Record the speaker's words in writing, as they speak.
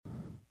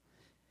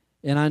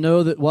And I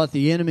know that what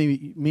the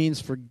enemy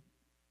means for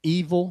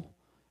evil,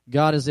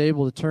 God is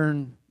able to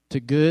turn to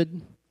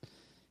good.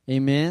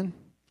 Amen.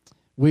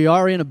 We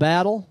are in a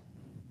battle.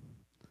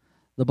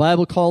 The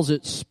Bible calls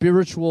it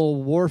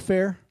spiritual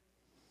warfare.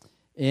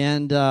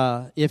 And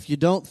if you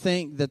don't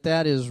think that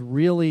that is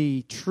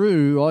really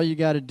true, all you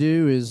got to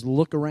do is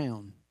look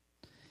around.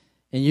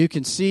 And you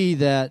can see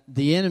that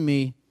the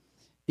enemy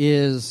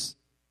he's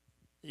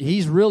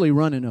really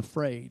running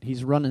afraid.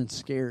 He's running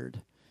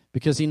scared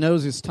because he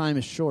knows his time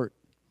is short.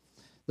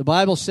 The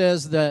Bible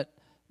says that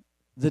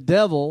the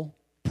devil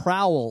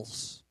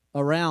prowls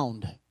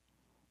around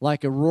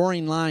like a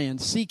roaring lion,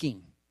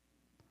 seeking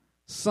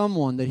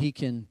someone that he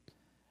can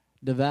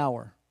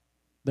devour.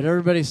 But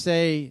everybody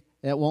say,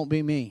 that won't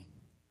be me.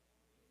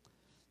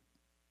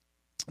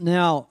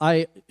 Now,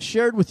 I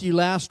shared with you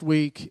last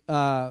week,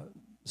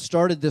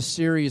 started this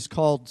series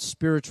called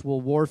Spiritual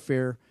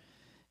Warfare,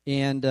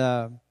 and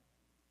the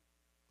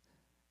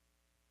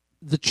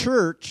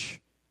church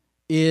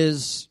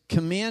is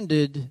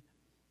commanded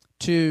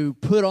to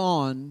put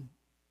on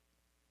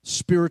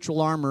spiritual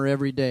armor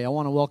every day. I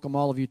want to welcome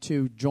all of you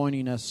to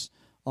joining us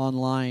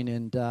online,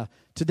 and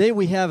today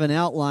we have an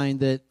outline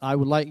that I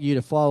would like you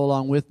to follow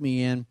along with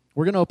me in.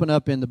 We're going to open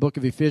up in the book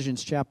of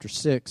Ephesians chapter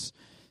 6.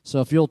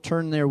 So if you'll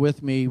turn there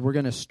with me, we're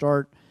going to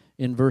start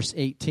in verse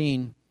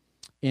 18.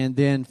 And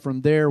then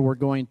from there, we're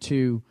going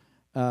to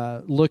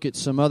look at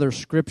some other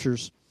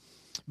scriptures.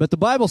 But the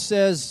Bible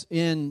says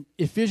in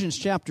Ephesians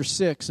chapter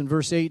 6 and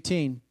verse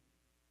 18,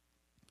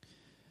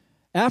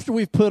 after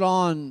we've put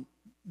on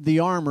the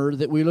armor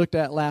that we looked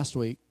at last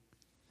week,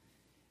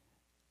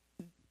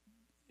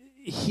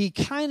 he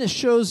kind of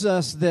shows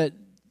us that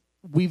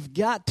we've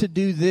got to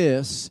do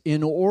this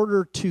in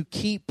order to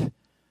keep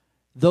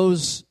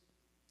those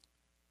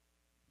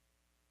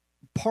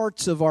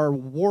parts of our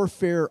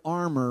warfare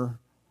armor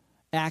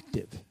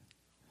active.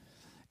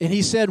 And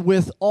he said,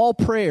 with all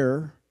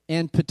prayer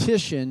and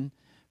petition,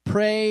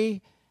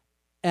 pray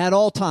at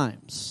all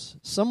times.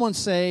 Someone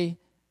say,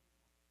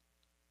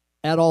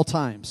 at all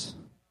times.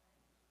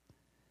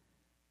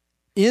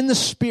 In the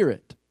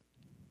Spirit.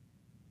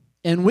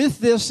 And with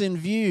this in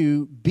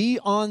view, be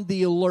on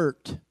the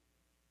alert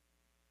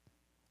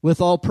with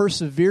all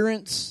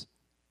perseverance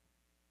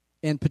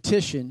and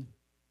petition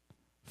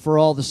for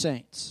all the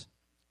saints.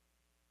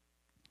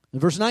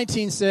 And verse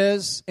 19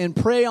 says, and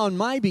pray on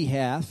my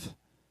behalf.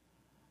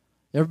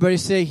 Everybody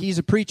say, he's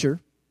a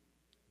preacher.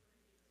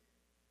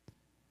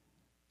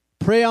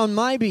 Pray on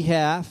my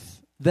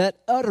behalf that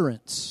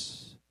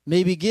utterance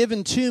may be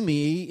given to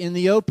me in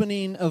the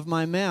opening of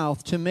my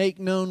mouth to make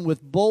known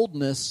with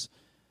boldness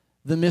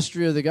the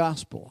mystery of the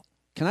gospel.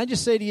 Can I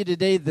just say to you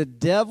today, the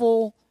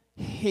devil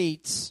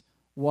hates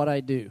what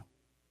I do.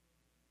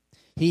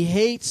 He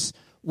hates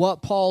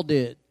what Paul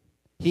did.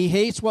 He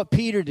hates what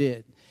Peter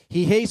did.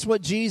 He hates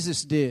what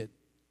Jesus did.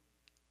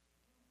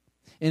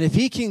 And if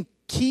he can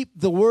keep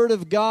the word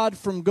of God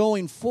from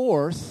going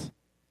forth,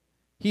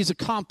 he's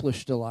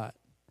accomplished a lot.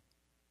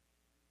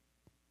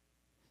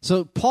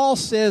 So Paul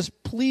says,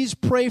 please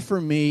pray for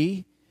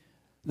me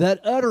that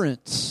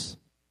utterance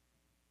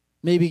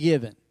may be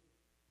given.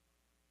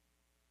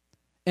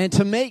 And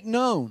to make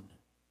known,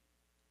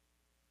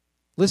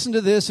 listen to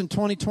this in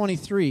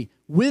 2023,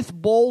 with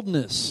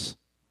boldness,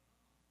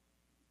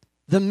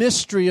 the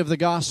mystery of the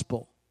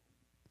gospel.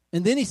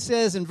 And then he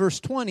says in verse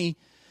 20,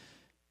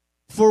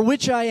 for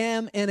which I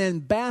am an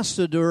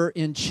ambassador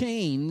in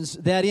chains,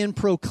 that in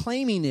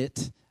proclaiming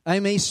it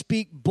I may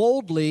speak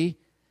boldly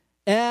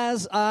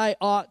as I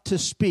ought to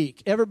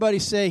speak. Everybody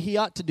say, he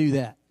ought to do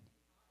that.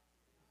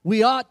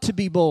 We ought to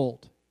be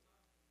bold.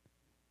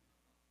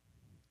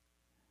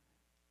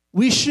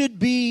 We should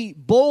be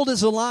bold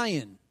as a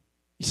lion.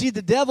 You see,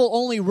 the devil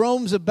only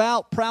roams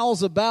about,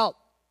 prowls about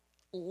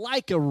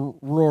like a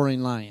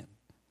roaring lion.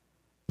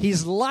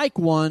 He's like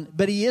one,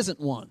 but he isn't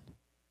one.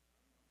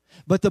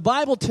 But the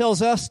Bible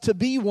tells us to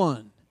be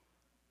one.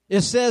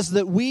 It says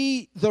that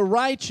we, the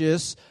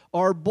righteous,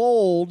 are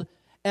bold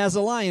as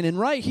a lion. And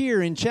right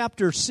here in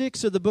chapter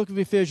 6 of the book of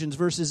Ephesians,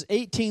 verses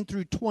 18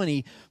 through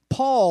 20,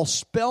 Paul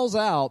spells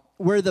out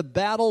where the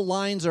battle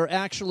lines are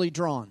actually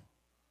drawn.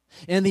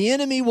 And the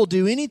enemy will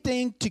do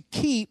anything to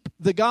keep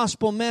the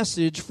gospel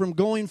message from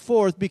going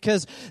forth,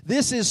 because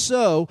this is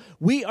so.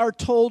 We are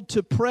told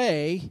to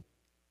pray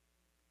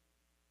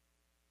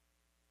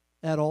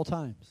at all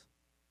times.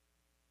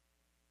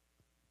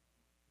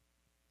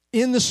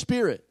 In the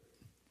Spirit.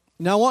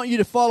 Now I want you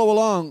to follow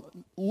along.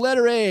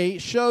 Letter A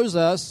shows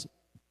us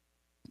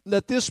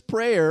that this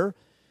prayer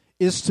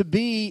is to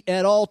be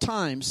at all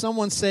times.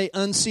 Someone say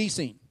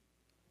unceasing.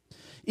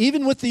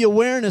 Even with the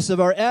awareness of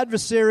our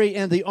adversary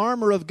and the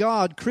armor of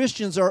God,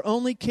 Christians are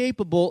only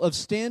capable of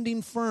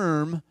standing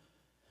firm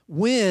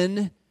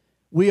when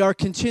we are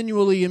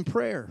continually in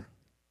prayer.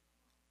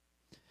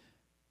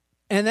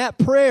 And that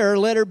prayer,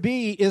 letter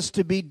B, is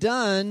to be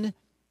done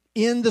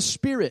in the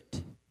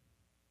Spirit.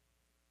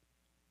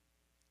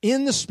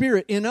 In the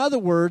Spirit. In other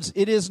words,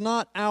 it is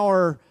not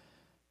our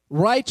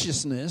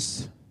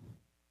righteousness.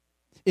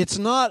 It's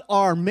not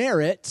our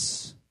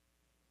merits.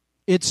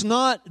 It's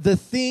not the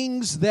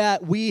things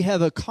that we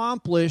have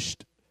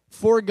accomplished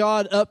for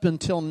God up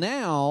until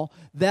now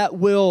that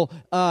will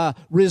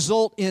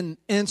result in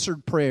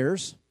answered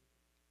prayers.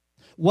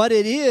 What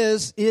it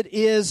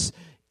is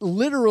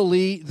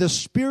literally the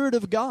Spirit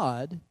of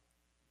God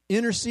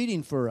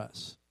interceding for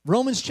us.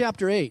 Romans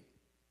chapter 8,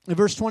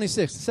 verse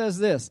 26, it says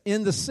this,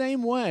 in the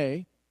same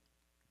way,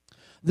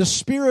 the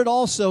Spirit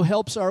also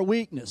helps our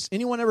weakness.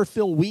 Anyone ever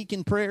feel weak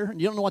in prayer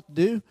and you don't know what to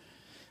do?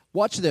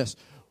 Watch this.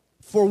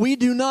 For we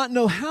do not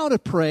know how to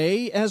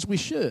pray as we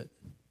should.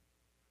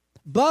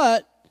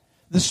 But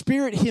the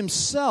Spirit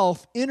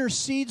Himself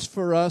intercedes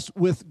for us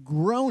with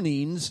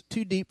groanings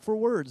too deep for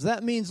words.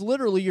 That means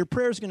literally your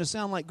prayer is going to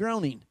sound like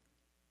groaning.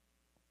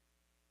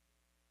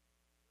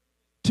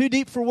 Too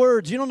deep for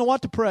words. You don't know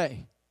what to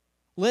pray.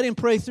 Let Him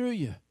pray through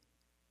you.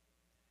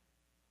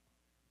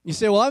 You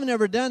say, well, I've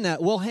never done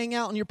that. Well, hang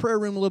out in your prayer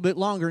room a little bit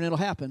longer and it'll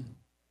happen.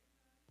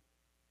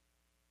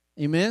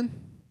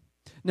 Amen?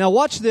 Now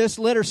watch this,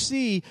 letter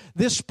C.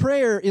 This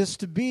prayer is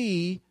to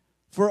be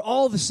for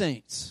all the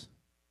saints.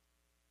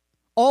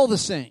 All the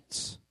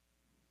saints.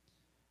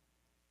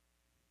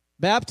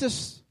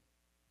 Baptists,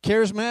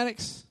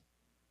 Charismatics,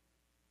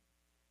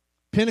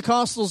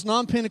 Pentecostals,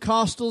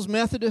 non-Pentecostals,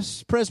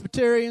 Methodists,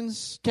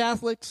 Presbyterians,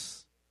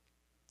 Catholics,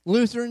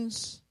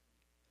 Lutherans.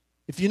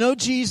 If you know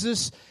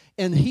Jesus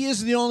and He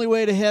is the only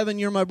way to heaven,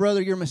 you're my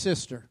brother, you're my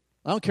sister.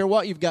 I don't care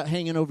what you've got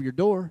hanging over your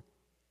door.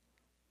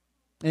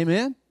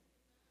 Amen?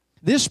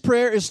 This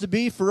prayer is to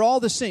be for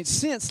all the saints.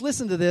 Since,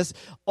 listen to this,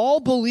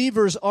 all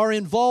believers are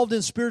involved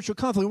in spiritual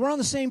conflict. We're on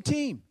the same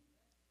team.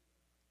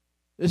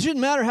 It shouldn't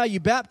matter how you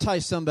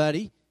baptize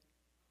somebody.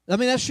 I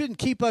mean, that shouldn't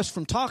keep us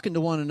from talking to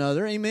one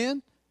another.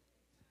 Amen?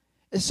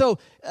 And so,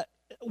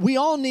 we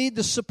all need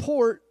the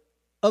support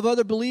of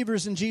other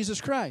believers in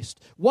Jesus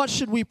Christ. What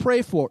should we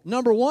pray for?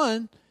 Number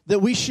one, that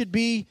we should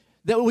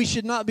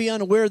not be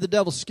unaware of the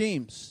devil's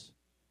schemes.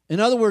 In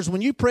other words,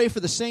 when you pray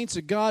for the saints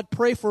of God,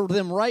 pray for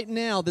them right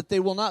now that they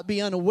will not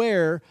be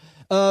unaware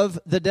of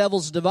the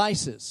devil's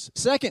devices.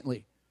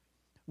 Secondly,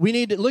 we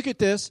need to look at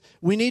this.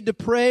 We need to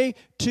pray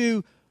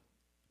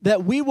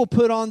that we will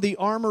put on the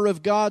armor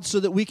of God so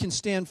that we can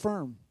stand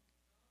firm.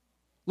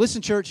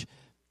 Listen, church,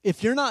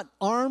 if you're not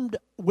armed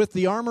with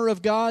the armor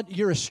of God,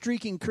 you're a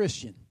streaking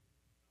Christian.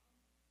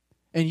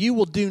 And you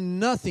will do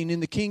nothing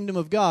in the kingdom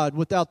of God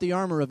without the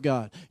armor of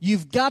God.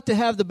 You've got to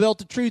have the belt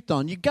of truth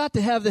on. You've got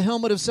to have the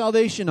helmet of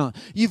salvation on.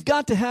 You've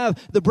got to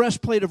have the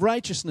breastplate of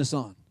righteousness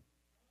on.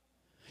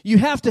 You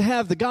have to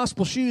have the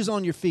gospel shoes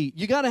on your feet.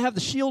 You got to have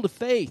the shield of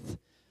faith.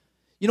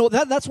 You know,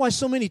 that's why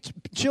so many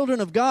children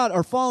of God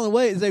are falling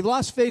away. They've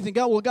lost faith in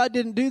God. Well, God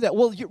didn't do that.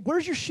 Well,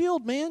 where's your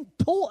shield, man?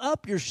 Pull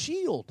up your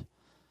shield.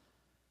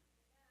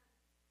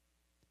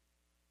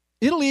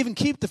 It'll even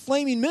keep the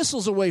flaming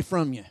missiles away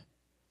from you.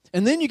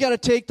 And then you got to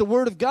take the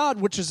Word of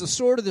God, which is the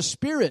sword of the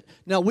Spirit.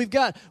 Now, we've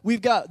got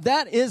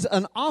that is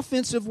an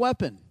offensive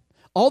weapon.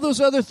 All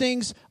those other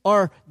things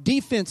are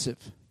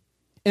defensive.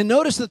 And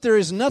notice that there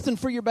is nothing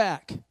for your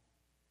back.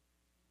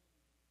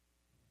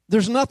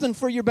 There's nothing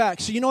for your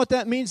back. So you know what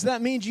that means?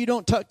 That means you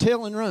don't tuck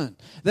tail and run.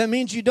 That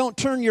means you don't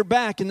turn your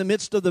back in the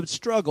midst of the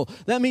struggle.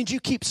 That means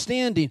you keep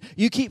standing.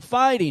 You keep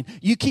fighting.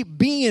 You keep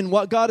being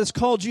what God has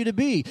called you to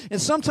be.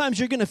 And sometimes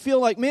you're going to feel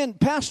like, man,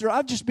 Pastor,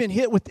 I've just been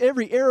hit with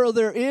every arrow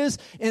there is.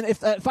 And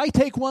if I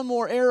take one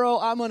more arrow,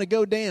 I'm going to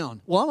go down.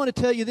 Well, I'm going to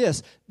tell you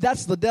this.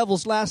 That's the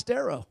devil's last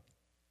arrow.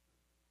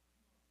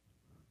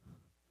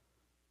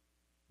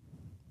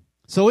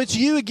 So it's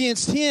you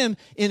against him,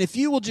 and if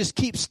you will just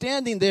keep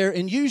standing there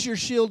and use your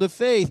shield of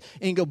faith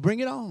and go,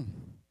 bring it on.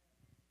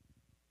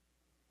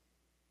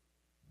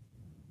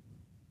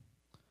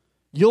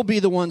 You'll be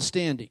the one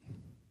standing.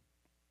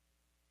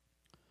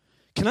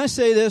 Can I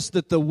say this,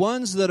 that the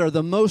ones that are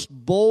the most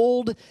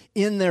bold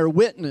in their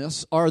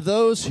witness are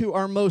those who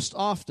are most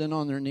often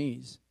on their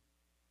knees?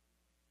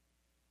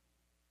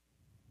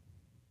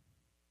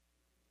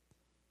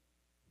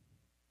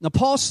 Now,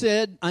 Paul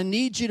said, I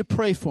need you to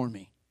pray for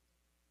me.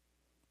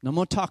 Now, I'm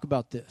going to talk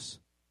about this.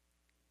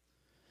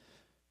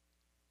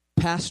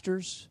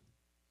 Pastors,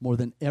 more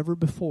than ever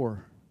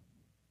before,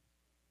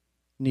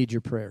 need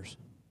your prayers.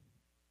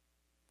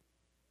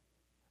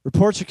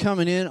 Reports are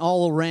coming in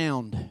all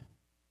around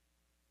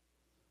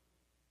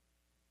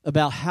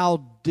about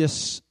how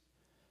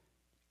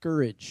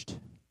discouraged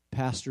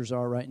pastors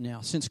are right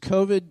now. Since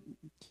COVID,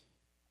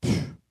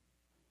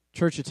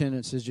 church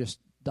attendance has just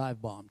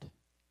dive-bombed.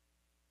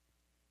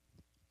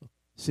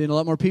 Seeing a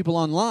lot more people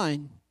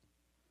online.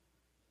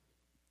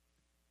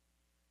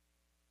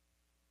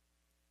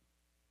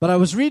 But I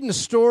was reading a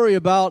story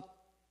about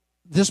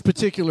this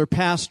particular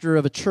pastor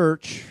of a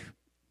church,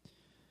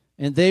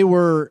 and they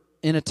were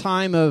in a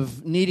time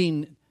of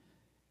needing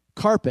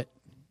carpet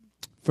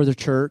for the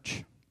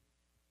church.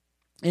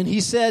 And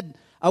he said,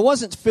 I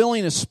wasn't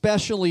feeling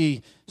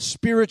especially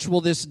spiritual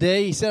this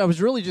day. He said, I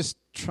was really just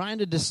trying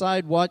to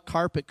decide what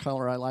carpet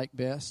color I like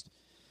best.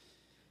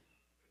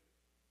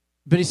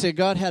 But he said,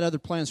 God had other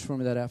plans for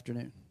me that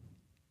afternoon.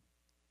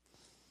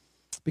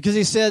 Because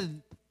he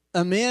said,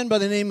 a man by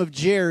the name of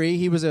Jerry.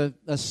 He was a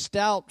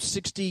stout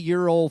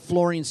 60-year-old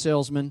flooring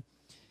salesman.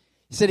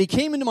 He said he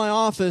came into my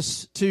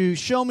office to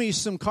show me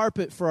some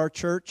carpet for our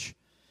church,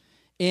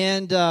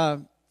 and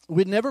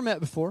we'd never met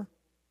before.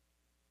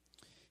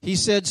 He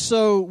said,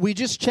 so we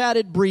just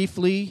chatted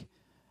briefly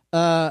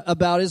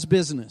about his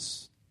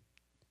business.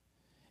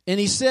 And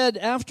he said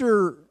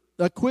after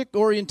a quick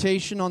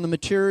orientation on the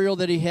material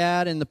that he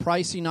had and the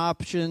pricing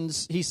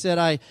options, he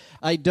said,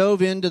 I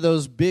dove into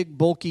those big,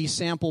 bulky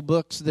sample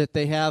books that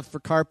they have for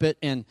carpet,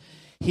 and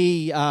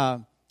he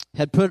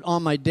had put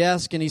on my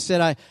desk, and he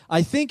said,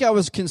 I think I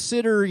was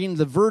considering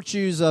the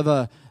virtues of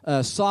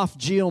a soft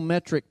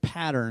geometric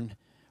pattern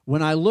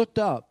when I looked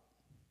up.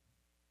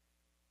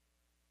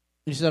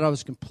 He said, I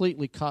was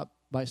completely caught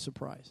by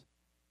surprise.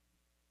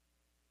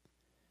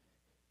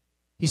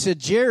 He said,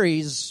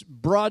 Jerry's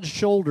broad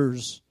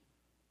shoulders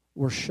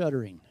were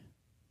shuddering.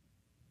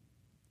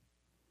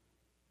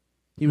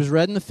 He was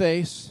red in the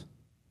face.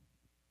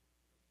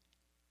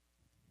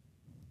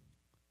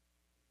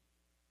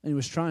 And he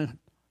was trying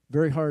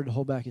very hard to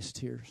hold back his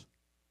tears.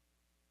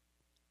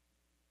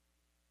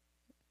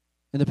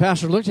 And the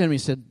pastor looked at him and he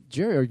said,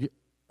 Jerry,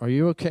 are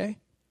you okay?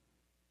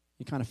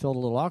 He kind of felt a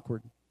little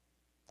awkward.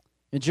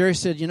 And Jerry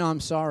said, I'm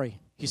sorry.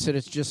 He said,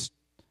 this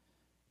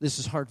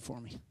is hard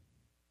for me.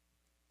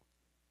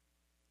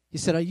 He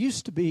said, I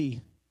used to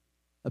be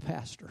a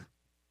pastor.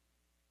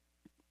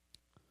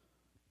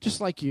 Just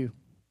like you.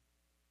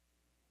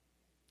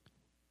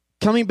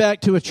 Coming back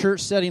to a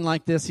church setting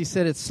like this, he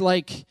said, it's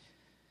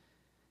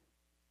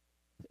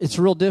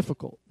real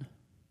difficult.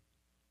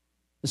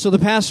 And so the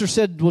pastor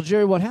said, well,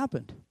 Jerry, what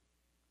happened?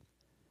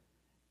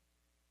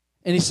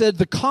 And he said,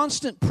 the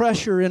constant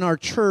pressure in our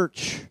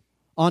church,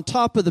 on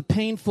top of the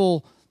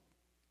painful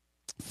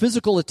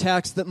physical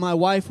attacks that my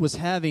wife was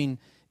having,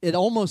 it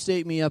almost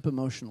ate me up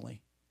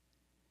emotionally.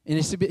 And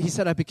he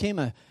said I became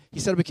a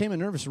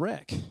nervous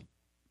wreck.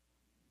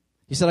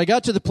 He said I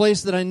got to the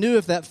place that I knew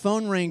if that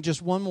phone rang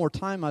just one more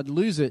time, I'd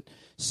lose it.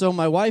 So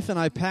my wife and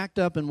I packed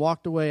up and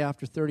walked away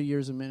after 30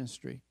 years of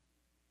ministry.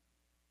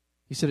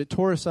 He said it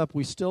tore us up.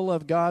 We still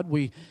love God.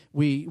 We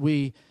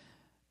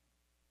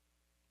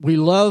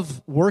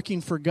love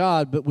working for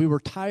God, but we were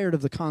tired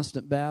of the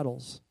constant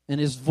battles. And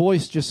his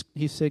voice just,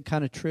 he said,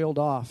 kind of trailed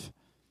off.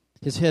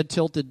 His head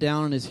tilted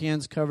down and his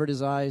hands covered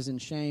his eyes in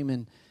shame.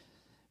 And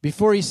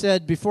before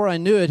I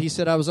knew it, he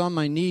said, I was on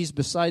my knees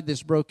beside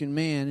this broken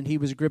man, and he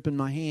was gripping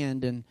my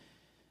hand, and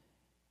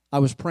I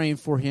was praying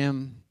for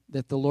him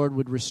that the Lord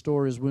would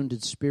restore his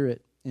wounded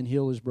spirit and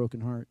heal his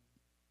broken heart.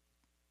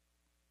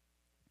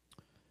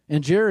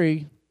 And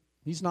Jerry,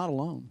 he's not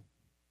alone.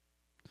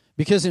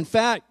 Because in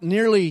fact,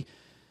 nearly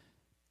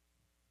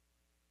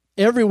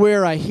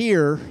everywhere I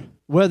hear,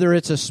 whether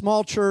it's a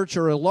small church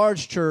or a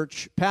large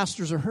church,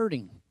 pastors are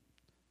hurting.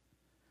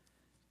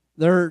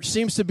 There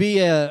seems to be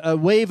a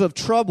wave of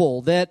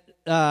trouble that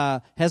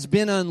has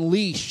been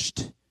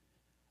unleashed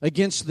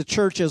against the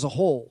church as a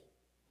whole.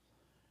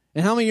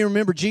 And how many of you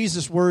remember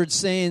Jesus' words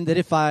saying that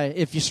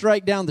if you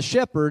strike down the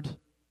shepherd,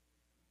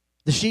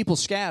 the sheep will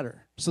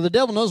scatter? So the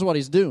devil knows what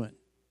he's doing.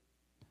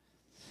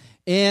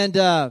 And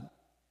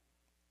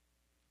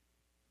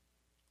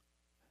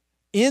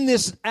in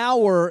this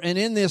hour and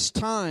in this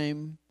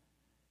time,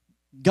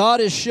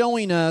 God is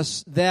showing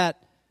us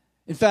that,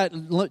 in fact,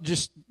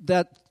 just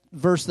that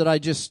verse that I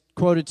just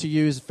quoted to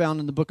you is found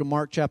in the book of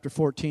Mark chapter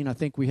 14. I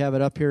think we have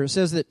it up here. It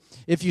says that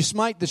if you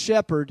smite the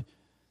shepherd,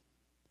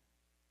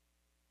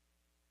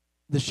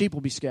 the sheep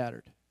will be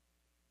scattered.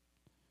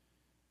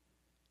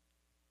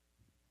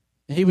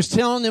 And he was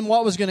telling them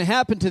what was going to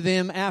happen to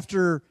them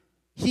after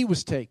he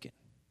was taken.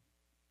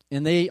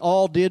 And they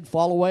all did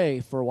fall away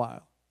for a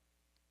while.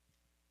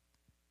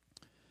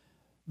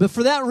 But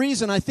for that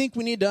reason, I think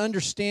we need to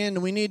understand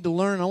and we need to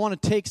learn. I want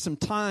to take some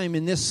time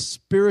in this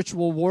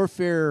spiritual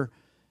warfare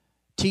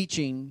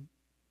teaching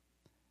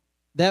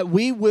that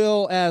we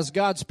will, as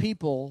God's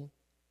people,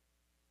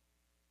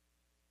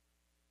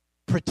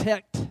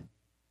 protect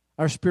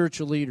our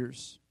spiritual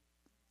leaders,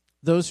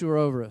 those who are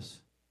over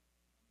us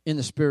in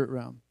the spirit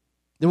realm.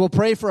 That we'll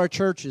pray for our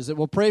churches, that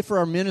we'll pray for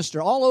our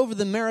minister all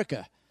over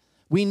America.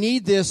 We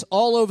need this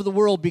all over the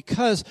world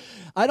because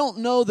I don't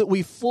know that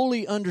we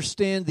fully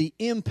understand the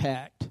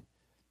impact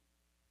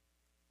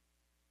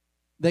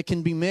that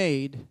can be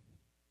made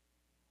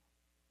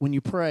when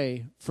you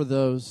pray for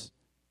those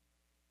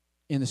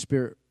in the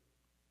Spirit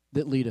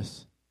that lead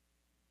us.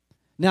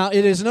 Now,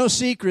 it is no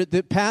secret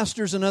that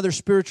pastors and other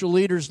spiritual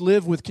leaders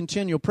live with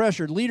continual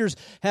pressure. Leaders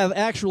have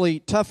actually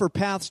tougher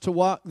paths to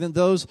walk than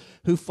those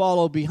who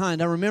follow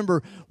behind. I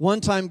remember one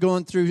time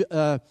going through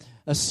a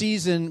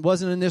season,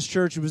 wasn't in this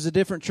church, it was a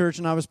different church,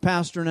 and I was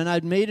pastoring, and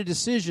I'd made a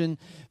decision,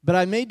 but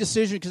I made a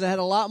decision because I had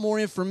a lot more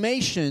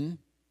information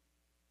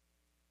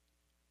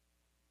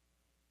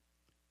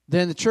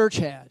than the church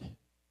had.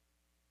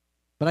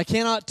 But I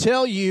cannot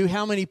tell you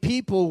how many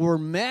people were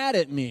mad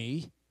at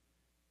me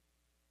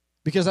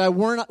because I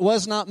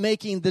was not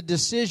making the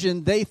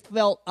decision they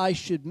felt I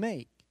should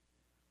make.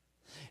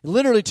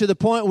 Literally to the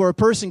point where a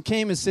person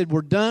came and said,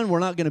 we're done, we're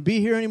not going to be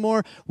here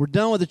anymore, we're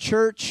done with the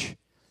church.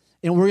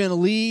 and we're going to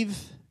leave.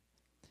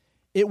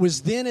 It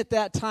was then at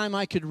that time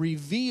I could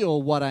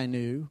reveal what I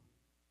knew.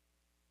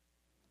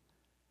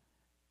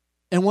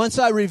 And once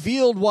I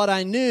revealed what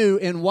I knew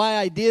and why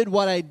I did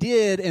what I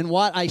did and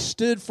what I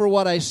stood for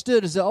what I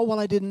stood, is that, oh, well,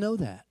 I didn't know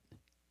that.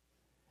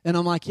 And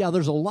I'm like, yeah,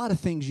 there's a lot of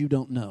things you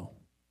don't know.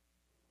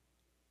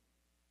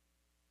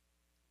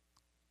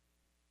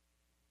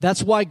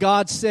 That's why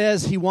God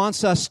says He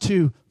wants us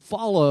to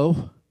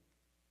follow,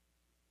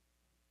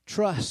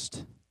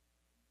 trust.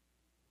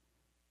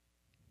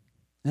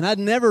 And I'd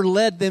never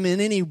led them in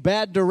any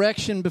bad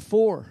direction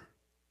before.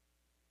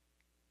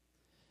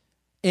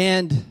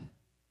 And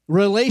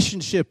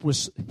relationship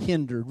was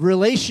hindered.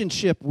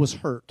 Relationship was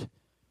hurt.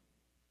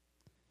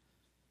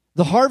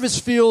 The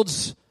harvest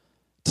fields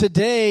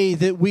today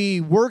that we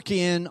work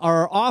in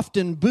are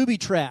often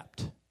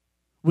booby-trapped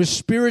with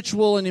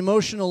spiritual and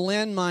emotional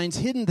landmines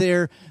hidden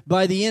there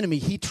by the enemy.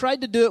 He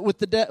tried to do it with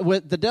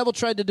the devil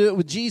tried to do it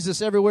with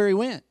Jesus everywhere he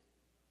went.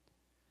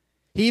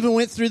 He even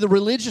went through the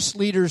religious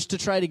leaders to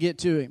try to get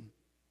to him.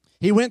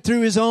 He went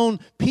through his own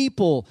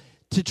people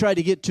to try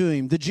to get to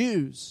him, the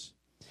Jews.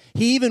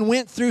 He even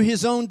went through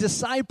his own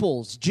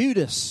disciples,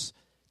 Judas,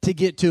 to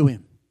get to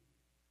him.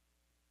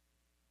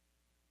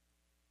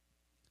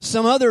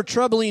 Some other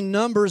troubling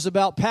numbers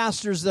about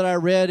pastors that I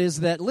read is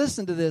that,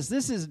 listen to this,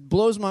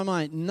 blows my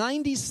mind.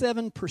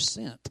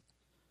 97%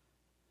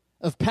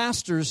 of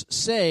pastors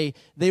say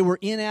they were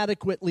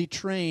inadequately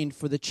trained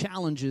for the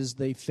challenges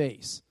they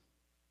face.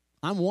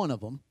 I'm one of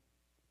them,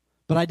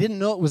 but I didn't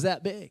know it was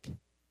that big.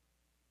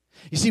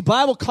 You see,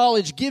 Bible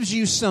college gives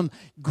you some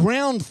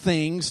ground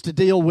things to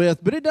deal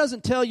with, but it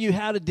doesn't tell you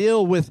how to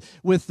deal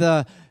with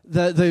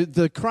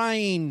the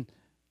crying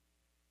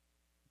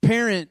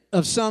parent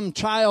of some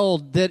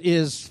child that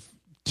is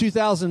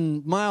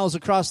 2,000 miles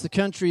across the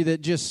country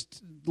that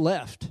just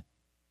left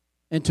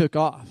and took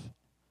off.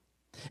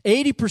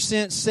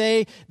 80%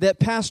 say that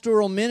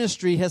pastoral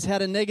ministry has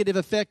had a negative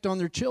effect on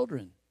their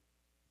children.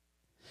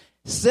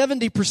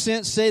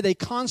 70% say they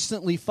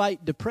constantly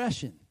fight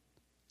depression.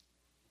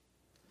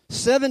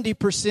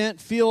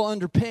 70% feel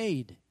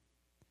underpaid.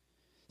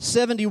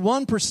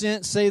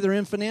 71% say they're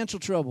in financial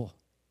trouble.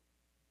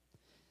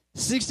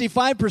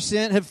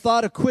 65% have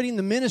thought of quitting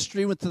the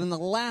ministry within the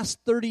last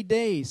 30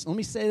 days. Let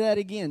me say that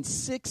again.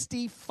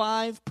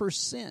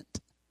 65%.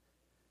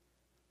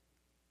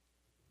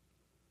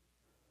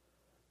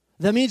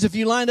 That means if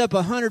you lined up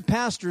 100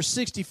 pastors,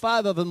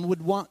 65 of them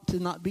would want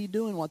to not be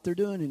doing what they're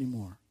doing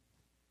anymore.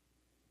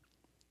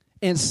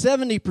 And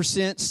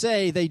 70%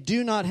 say they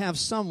do not have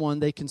someone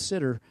they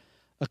consider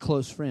a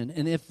close friend.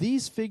 And if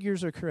these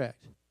figures are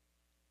correct,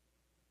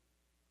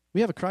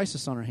 we have a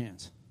crisis on our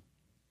hands.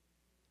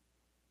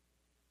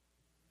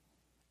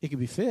 It can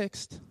be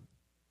fixed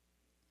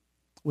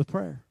with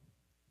prayer.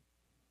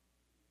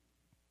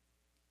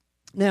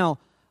 Now,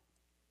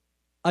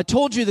 I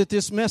told you that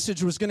this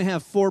message was going to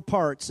have 4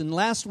 parts. And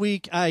last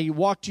week I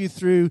walked you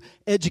through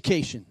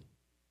education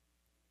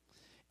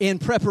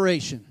and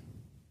preparation.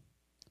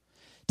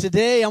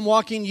 Today, I'm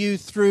walking you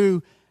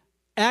through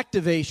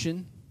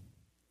activation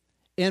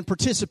and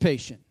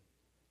participation.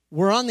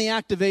 We're on the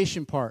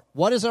activation part.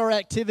 What is our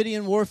activity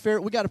in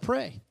warfare? We got to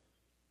pray.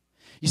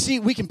 You see,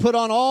 we can put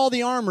on all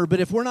the armor,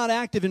 but if we're not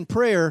active in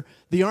prayer,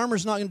 the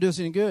armor's not going to do us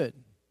any good.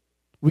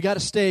 We got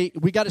to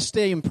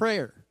stay in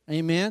prayer.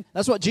 Amen.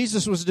 That's what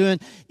Jesus was doing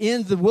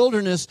in the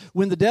wilderness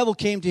when the devil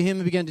came to him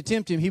and began to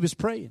tempt him. He was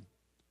praying.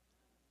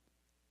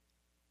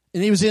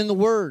 And he was in the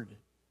Word.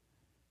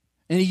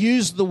 And he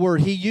used the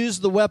Word. He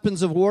used the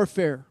weapons of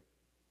warfare.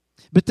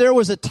 But there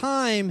was a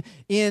time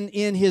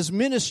in his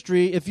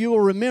ministry, if you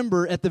will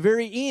remember, at the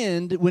very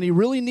end, when he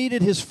really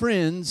needed his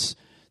friends,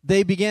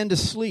 they began to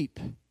sleep.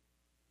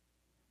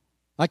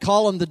 I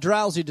call them the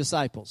drowsy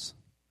disciples.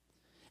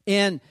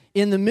 And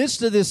in the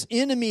midst of this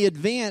enemy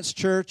advance,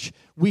 church,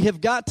 we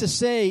have got to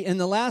say, in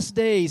the last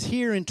days,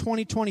 here in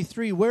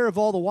 2023, where have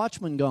all the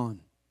watchmen gone?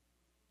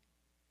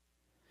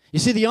 You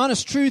see, the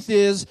honest truth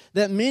is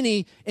that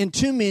many and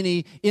too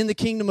many in the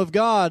kingdom of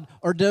God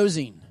are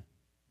dozing.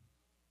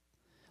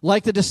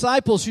 Like the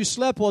disciples who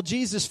slept while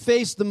Jesus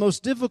faced the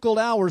most difficult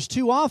hours,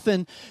 too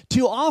often,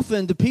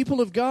 the people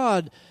of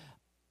God,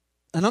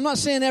 and I'm not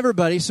saying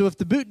everybody, so if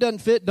the boot doesn't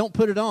fit, don't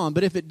put it on.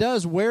 But if it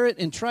does, wear it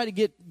and try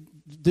to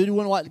do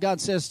what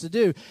God says to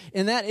do.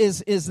 And that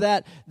is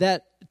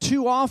that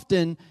too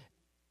often,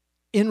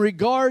 in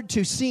regard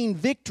to seeing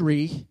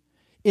victory,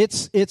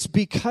 it's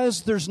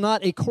because there's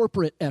not a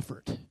corporate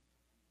effort.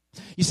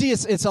 You see,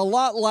 it's a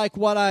lot like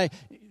what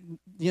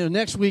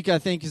next week I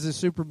think is the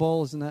Super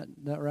Bowl. Isn't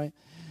that right?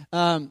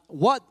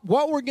 What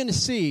we're going to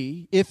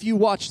see if you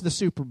watch the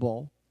Super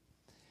Bowl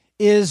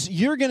is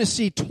you're going to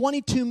see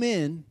 22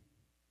 men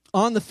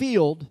on the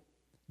field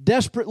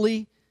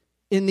desperately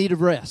in need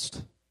of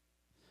rest.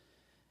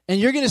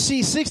 And you're going to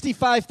see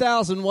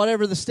 65,000,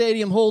 whatever the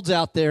stadium holds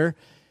out there,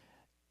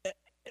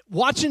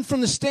 watching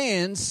from the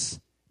stands,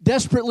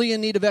 desperately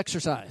in need of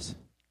exercise.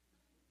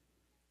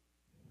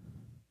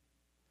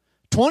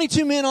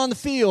 22 men on the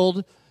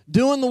field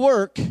doing the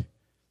work,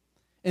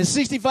 and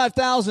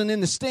 65,000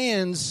 in the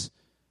stands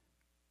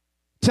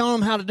telling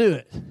them how to do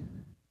it.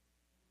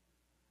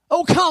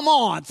 Oh, come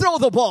on, throw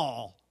the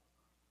ball.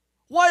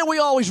 Why are we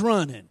always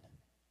running?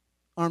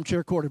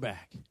 Armchair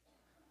quarterback.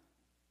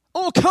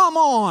 Oh, come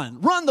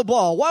on, run the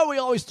ball. Why are we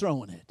always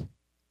throwing it?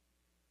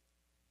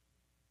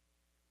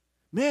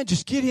 Man,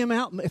 just get him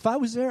out. If I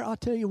was there, I'll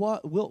tell you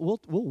what, we'll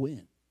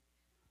win.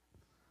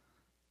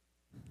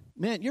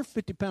 Man, you're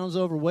 50 pounds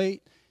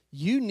overweight.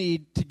 You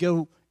need to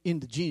go in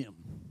the gym.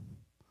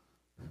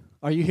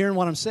 Are you hearing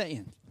what I'm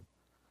saying?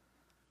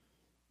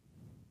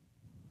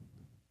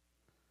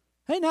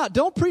 Hey, now,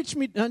 don't preach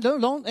me,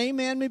 don't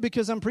amen me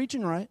because I'm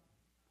preaching right.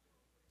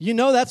 You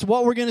know that's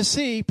what we're going to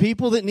see,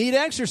 people that need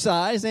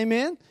exercise,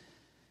 amen?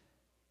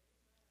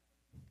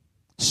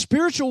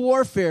 Spiritual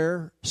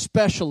warfare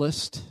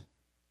specialist,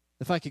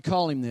 if I could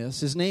call him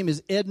this, his name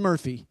is Ed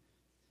Murphy.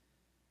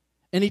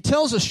 And he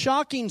tells a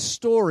shocking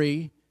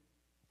story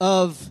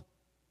of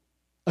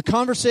a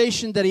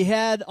conversation that he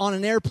had on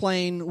an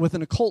airplane with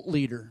an occult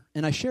leader.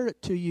 And I shared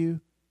it to you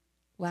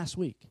last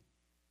week.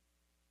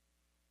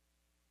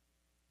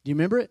 Do you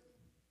remember it?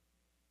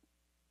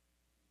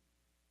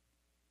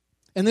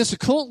 And this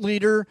occult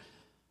leader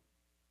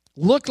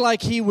looked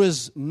like he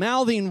was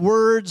mouthing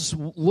words,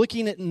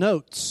 looking at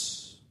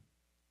notes.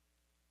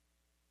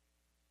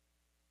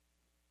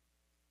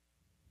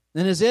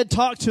 And as Ed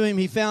talked to him,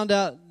 he found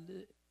out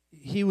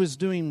he was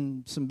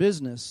doing some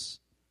business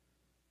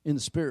in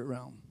the spirit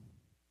realm.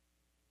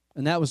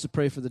 And that was to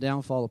pray for the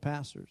downfall of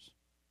pastors.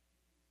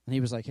 And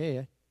he was like,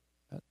 hey,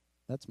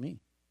 that's me.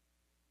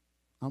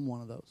 I'm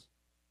one of those.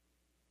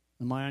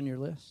 Am I on your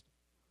list?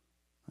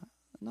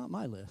 Not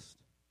my list.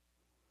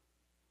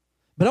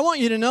 But I want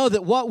you to know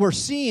that what we're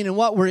seeing and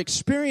what we're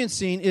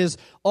experiencing is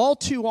all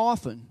too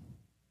often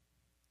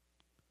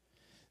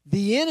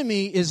the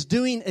enemy is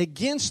doing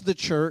against the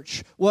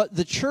church what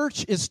the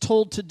church is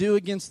told to do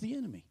against the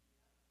enemy.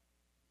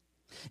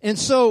 And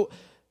so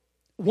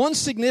one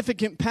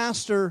significant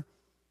pastor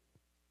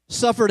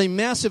suffered a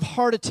massive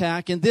heart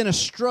attack and then a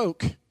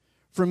stroke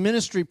from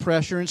ministry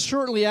pressure, and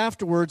shortly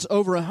afterwards,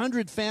 over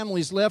 100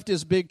 families left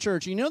his big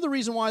church. You know the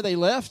reason why they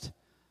left?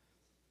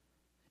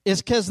 It's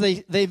because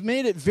they've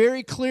made it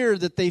very clear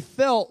that they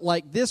felt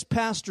like this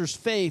pastor's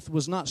faith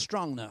was not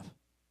strong enough.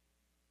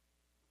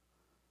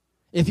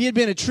 If he had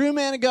been a true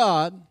man of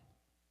God,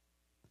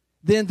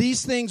 then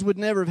these things would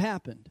never have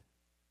happened.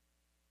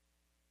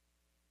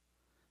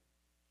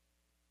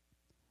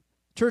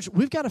 Church,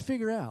 we've got to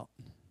figure out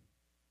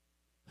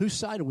whose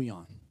side are we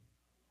on.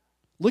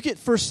 Look at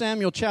 1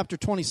 Samuel chapter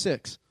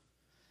 26.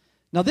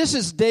 Now this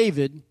is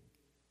David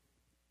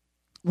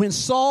when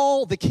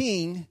Saul the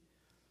king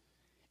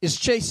is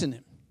chasing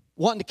him,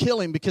 wanting to kill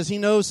him because he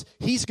knows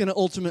he's going to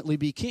ultimately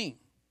be king.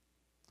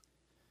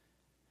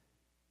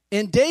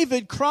 And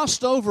David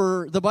crossed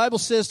over, the Bible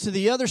says, to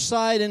the other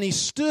side, and he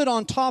stood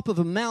on top of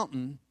a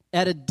mountain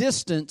at a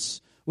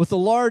distance with a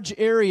large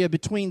area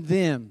between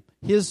them,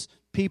 his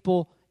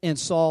people and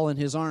Saul and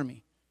his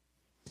army.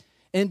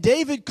 And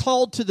David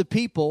called to the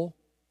people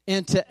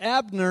and to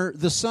Abner,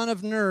 the son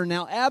of Ner.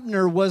 Now,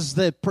 Abner was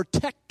the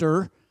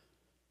protector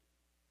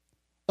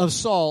of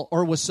Saul,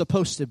 or was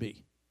supposed to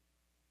be.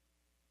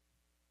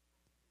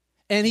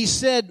 And he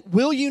said,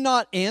 "Will you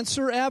not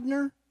answer,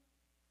 Abner?"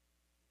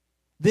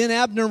 Then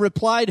Abner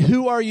replied,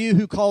 "Who are you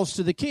who calls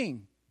to the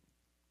king?"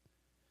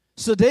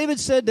 So David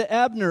said to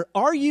Abner,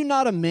 "Are you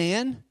not a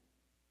man?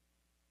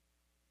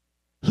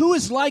 Who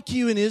is like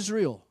you in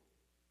Israel?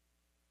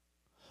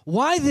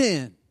 Why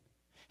then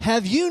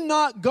have you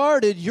not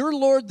guarded your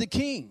lord the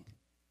king?"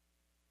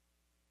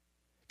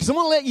 Because I'm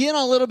going to let you in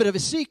on a little bit of a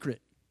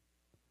secret.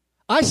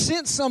 I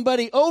sent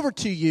somebody over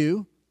to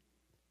you,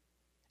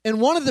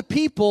 and one of the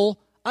people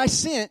I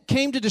sent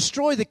came to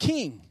destroy the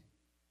king,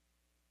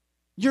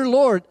 your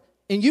lord,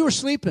 and you were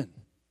sleeping.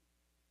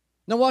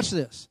 Now watch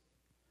this.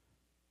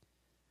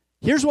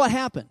 Here's what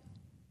happened.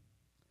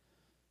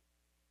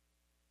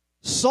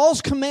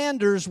 Saul's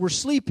commanders were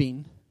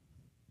sleeping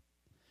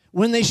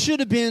when they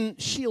should have been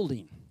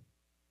shielding.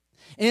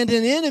 And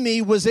an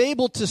enemy was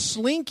able to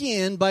slink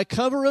in by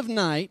cover of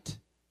night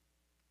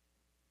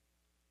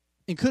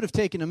and could have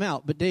taken him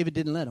out, but David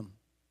didn't let him.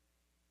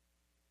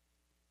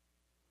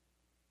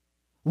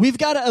 We've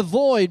got to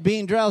avoid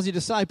being drowsy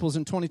disciples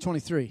in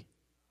 2023.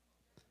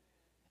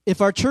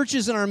 If our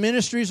churches and our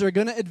ministries are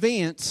going to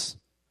advance,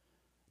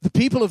 the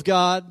people of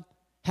God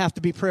have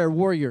to be prayer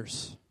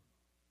warriors.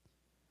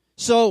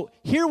 So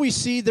here we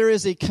see there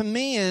is a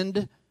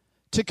command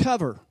to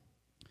cover.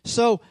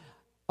 So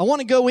I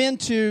want to go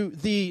into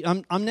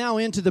I'm now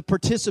into the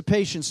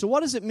participation. So what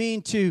does it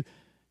mean to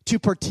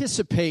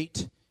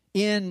participate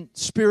in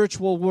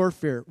spiritual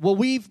warfare? Well,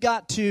 we've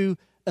got to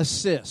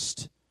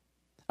assist.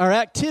 Our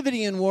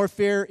activity in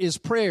warfare is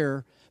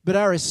prayer, but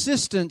our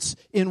assistance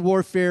in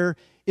warfare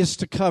is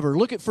to cover.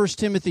 Look at 1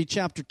 Timothy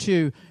chapter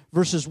 2,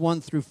 verses 1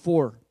 through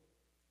 4.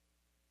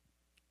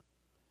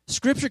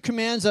 Scripture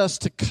commands us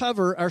to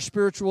cover our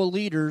spiritual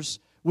leaders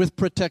with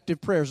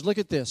protective prayers. Look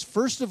at this.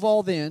 "First of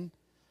all, then,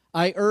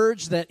 I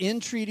urge that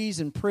entreaties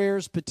and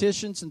prayers,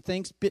 petitions, and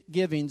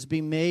thanksgivings be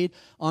made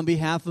on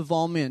behalf of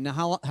all men."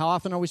 Now, how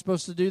often are we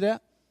supposed to do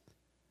that?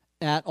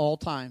 at all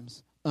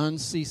times,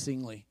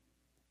 unceasingly,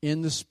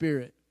 in the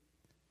Spirit.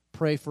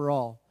 Pray for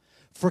all.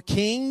 For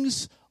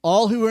kings,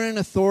 all who are in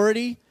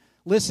authority,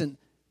 listen,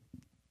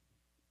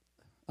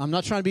 I'm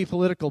not trying to be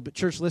political, but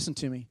church, listen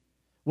to me.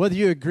 Whether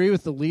you agree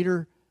with the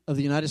leader of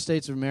the United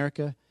States of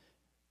America,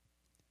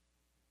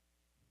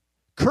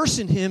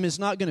 cursing him is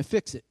not going to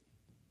fix it.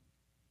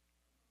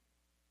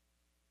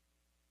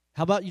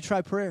 How about you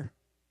try prayer?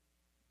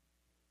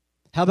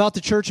 How about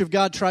the Church of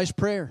God tries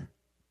prayer?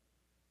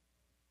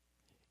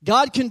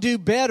 God can do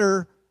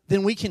better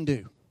than we can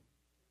do.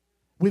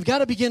 We've got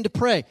to begin to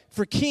pray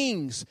for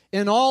kings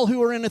and all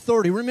who are in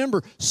authority.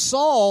 Remember,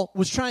 Saul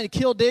was trying to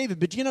kill David,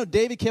 but you know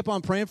David kept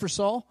on praying for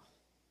Saul?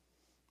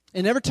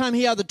 And every time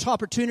he had the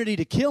opportunity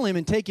to kill him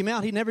and take him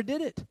out, he never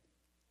did it.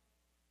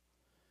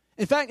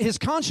 In fact, his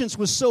conscience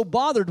was so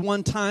bothered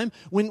one time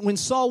when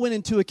Saul went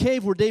into a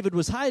cave where David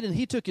was hiding,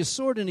 he took his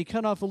sword and he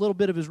cut off a little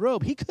bit of his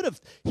robe. He could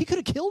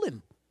have killed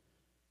him.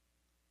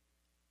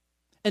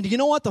 And you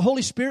know what? The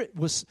Holy Spirit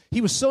he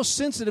was so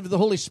sensitive to the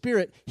Holy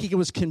Spirit, he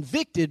was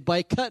convicted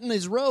by cutting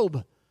his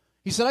robe.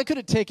 He said, I could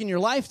have taken your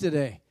life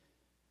today,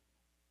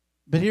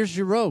 but here's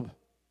your robe.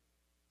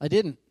 I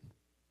didn't.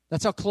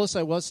 That's how close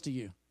I was to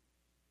you.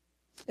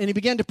 And he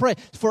began to pray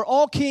for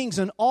all kings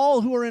and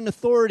all who are in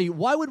authority.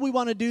 Why would we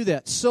want to do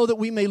that? So that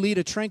we may lead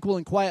a tranquil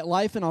and quiet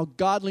life in all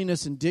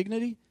godliness and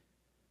dignity.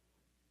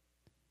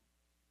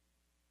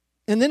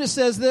 And then it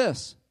says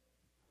this.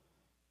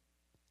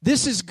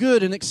 This is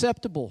good and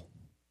acceptable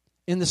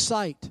in the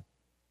sight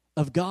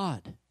of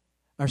God,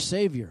 our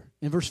Savior.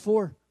 In verse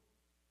 4,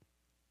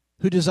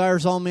 who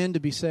desires all men to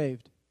be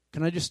saved.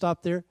 Can I just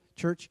stop there,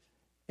 church?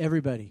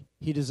 Everybody.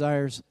 He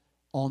desires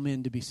all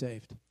men to be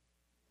saved.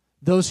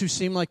 Those who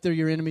seem like they're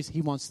your enemies,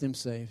 He wants them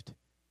saved.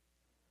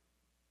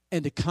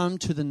 And to come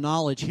to the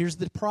knowledge, here's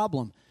the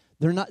problem.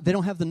 They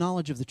don't have the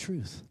knowledge of the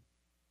truth.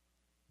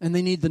 And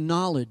they need the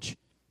knowledge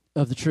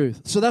of the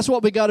truth. So that's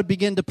what we got to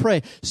begin to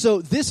pray.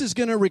 So this is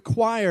going to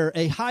require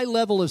a high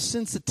level of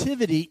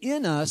sensitivity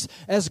in us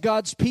as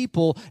God's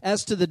people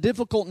as to the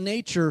difficult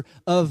nature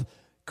of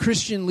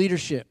Christian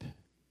leadership.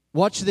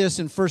 Watch this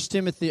in 1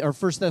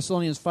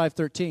 Thessalonians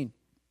 5:13.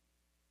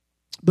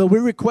 But we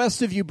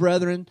request of you,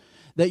 brethren,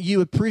 that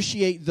you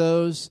appreciate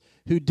those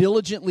who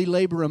diligently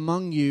labor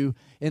among you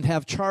and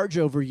have charge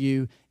over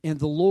you in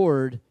the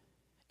Lord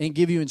and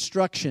give you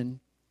instruction,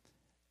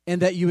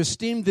 and that you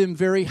esteem them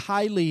very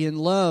highly in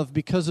love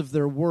because of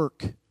their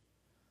work.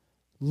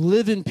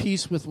 Live in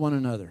peace with one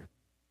another.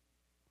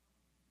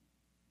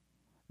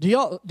 Do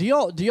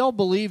y'all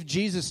believe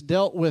Jesus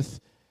dealt with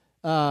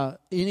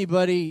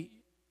anybody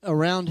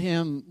around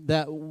him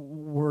that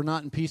were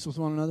not in peace with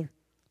one another?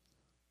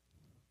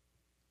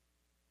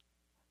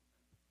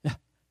 Yeah,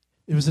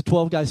 it was the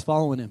 12 guys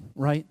following him,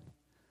 right?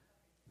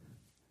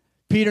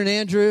 Peter and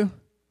Andrew,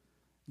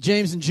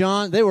 James and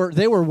John, they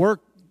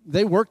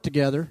worked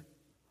together.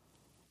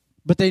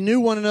 But they knew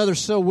one another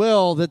so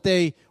well that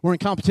they were in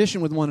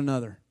competition with one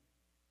another.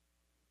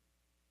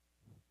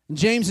 And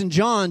James and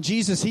John,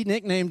 Jesus, he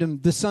nicknamed them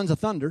the sons of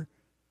thunder.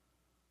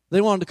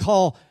 They wanted to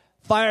call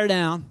fire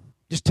down,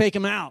 just take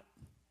them out.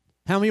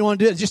 How many want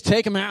to do it? Just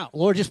take them out.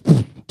 Lord, just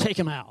take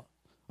them out.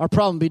 Our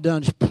problem be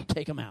done, just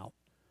take them out.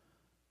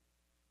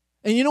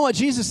 And you know what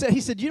Jesus said?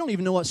 He said, you don't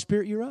even know what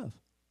spirit you're of.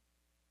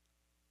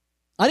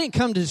 I didn't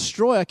come to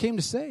destroy, I came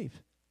to save.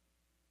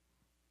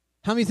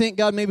 How many think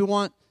God maybe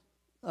want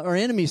our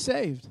enemies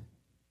saved?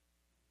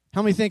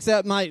 How many thinks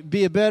that might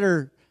be a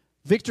better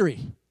victory?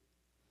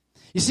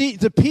 You see,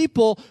 the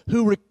people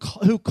who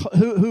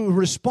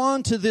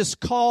respond to this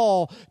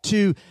call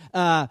to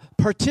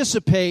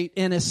participate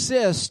and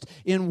assist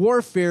in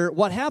warfare,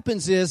 what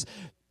happens is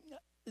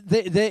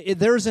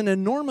there's an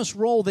enormous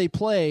role they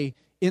play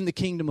in the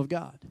kingdom of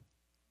God.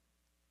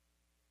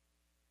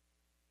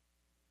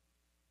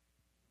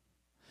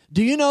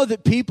 Do you know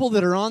that people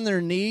that are on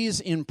their knees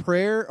in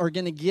prayer are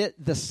going to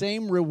get the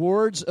same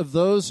rewards of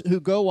those who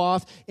go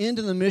off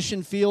into the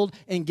mission field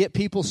and get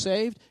people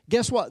saved?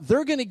 Guess what?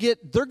 They're going to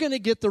get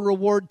the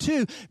reward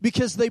too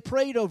because they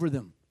prayed over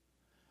them.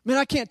 I mean,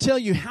 I can't tell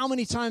you how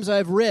many times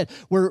I've read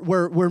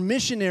where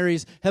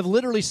missionaries have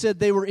literally said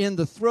they were in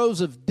the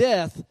throes of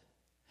death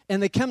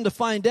and they come to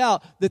find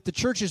out that the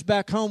churches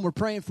back home were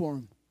praying for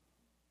them.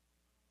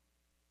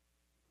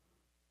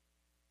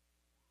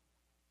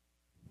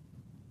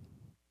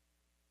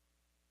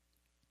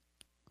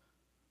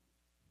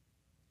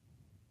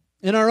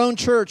 In our own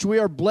church, we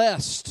are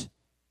blessed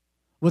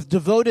with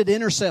devoted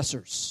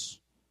intercessors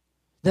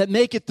that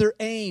make it their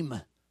aim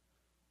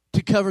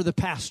to cover the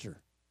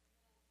pastor.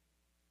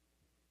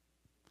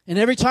 And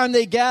every time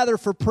they gather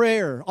for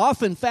prayer,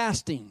 often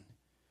fasting,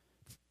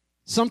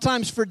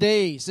 sometimes for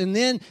days, and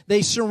then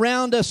they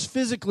surround us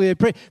physically.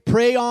 They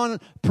pray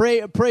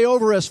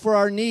over us for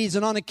our needs,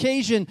 and on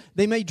occasion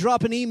they may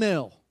drop an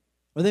email.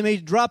 Or they may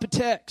drop a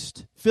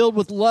text filled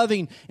with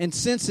loving and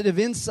sensitive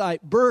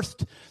insight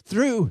birthed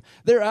through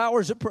their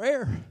hours of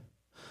prayer.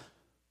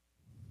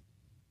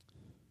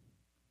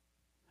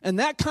 And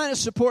that kind of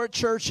support,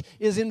 church,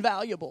 is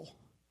invaluable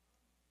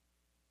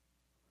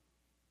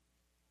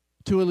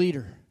to a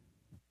leader.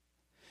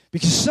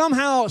 Because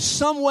somehow,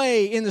 some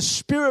way in the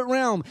spirit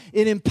realm,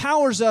 it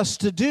empowers us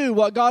to do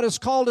what God has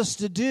called us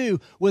to do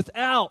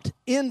without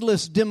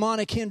endless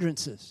demonic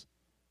hindrances.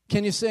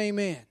 Can you say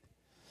amen?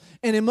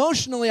 And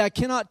emotionally, I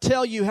cannot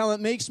tell you how it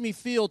makes me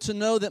feel to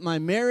know that my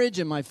marriage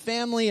and my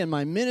family and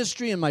my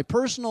ministry and my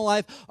personal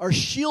life are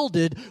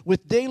shielded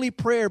with daily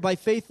prayer by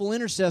faithful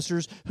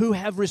intercessors who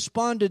have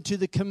responded to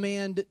the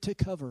command to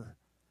cover.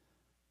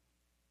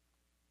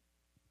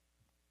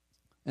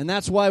 And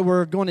that's why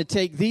we're going to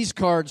take these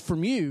cards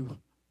from you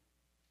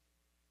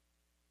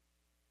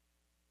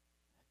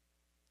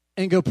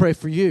and go pray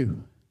for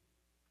you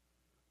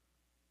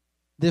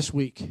this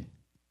week.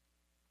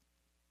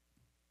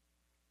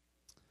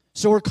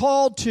 So we're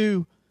called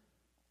to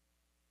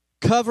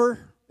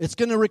cover. It's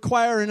going to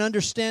require an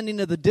understanding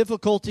of the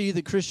difficulty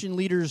that Christian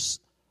leaders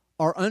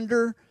are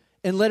under.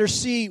 And letter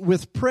C,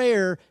 with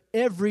prayer,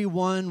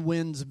 everyone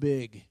wins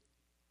big.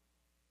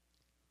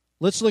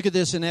 Let's look at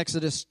this in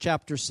Exodus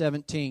chapter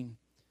 17.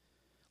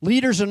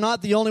 Leaders are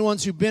not the only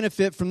ones who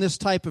benefit from this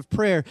type of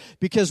prayer,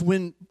 because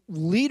when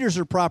leaders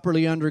are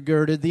properly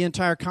undergirded, the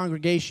entire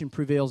congregation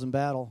prevails in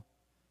battle.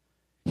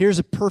 Here's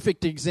a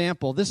perfect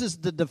example. This is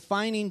the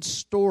defining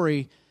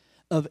story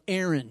of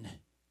Aaron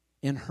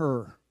and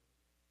Hur.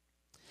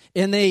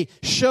 And it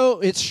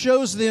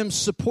shows them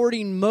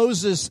supporting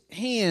Moses'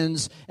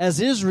 hands as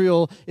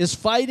Israel is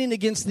fighting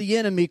against the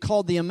enemy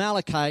called the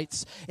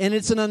Amalekites. And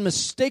it's an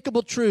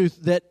unmistakable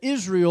truth that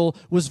Israel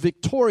was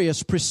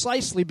victorious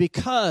precisely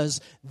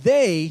because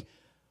they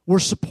were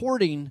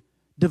supporting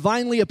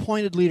divinely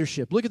appointed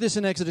leadership. Look at this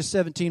in Exodus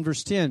 17,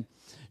 verse 10.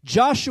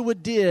 Joshua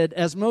did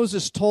as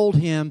Moses told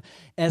him,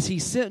 as he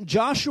sent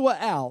Joshua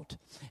out,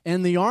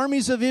 and the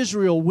armies of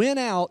Israel went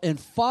out and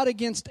fought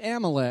against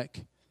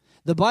Amalek.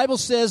 The Bible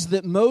says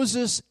that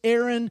Moses,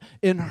 Aaron,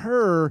 and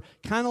Hur,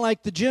 kind of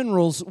like the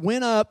generals,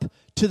 went up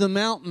to the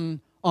mountain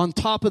on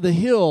top of the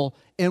hill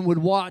and would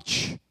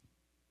watch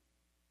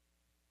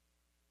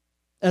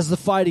as the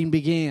fighting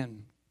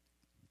began.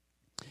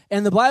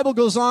 And the Bible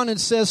goes on and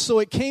says, so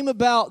it came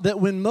about that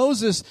when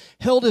Moses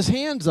held his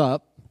hands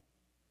up,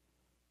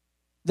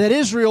 that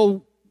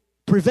Israel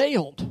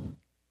prevailed.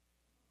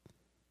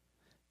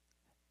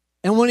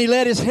 And when he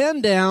let his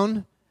hand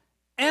down,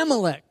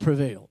 Amalek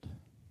prevailed.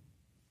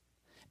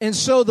 And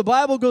so the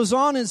Bible goes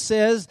on and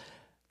says,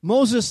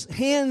 Moses'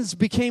 hands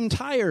became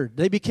tired.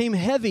 They became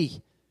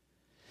heavy.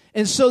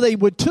 And so they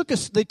took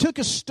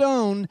a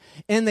stone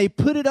and they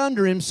put it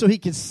under him so he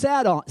could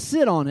sit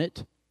on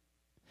it.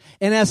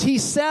 And as he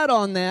sat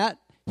on that,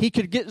 he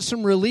could get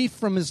some relief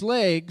from his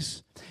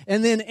legs.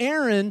 And then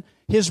Aaron,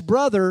 his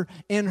brother,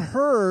 and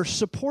Hur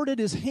supported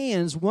his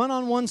hands, one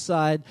on one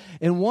side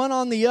and one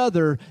on the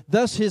other.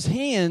 Thus his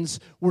hands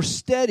were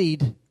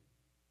steadied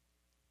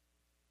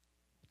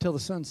till the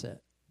sun set.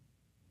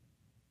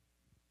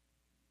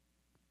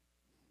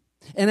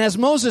 And as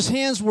Moses'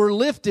 hands were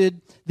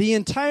lifted, the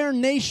entire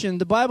nation,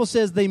 the Bible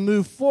says, they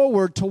moved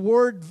forward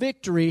toward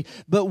victory.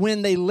 But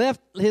when they let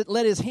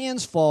his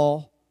hands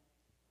fall,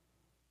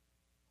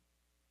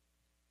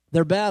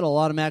 their battle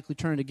automatically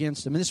turned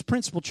against them. And this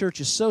principle, church,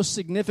 is so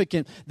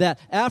significant that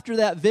after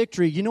that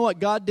victory, you know what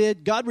God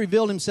did? God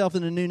revealed himself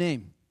in a new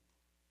name.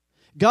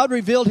 God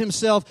revealed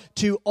himself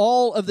to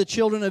all of the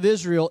children of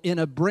Israel in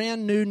a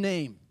brand new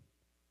name.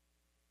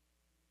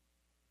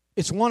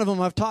 It's one of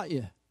them I've taught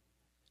you.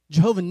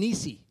 Jehovah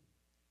Nissi.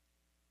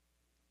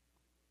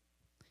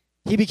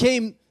 He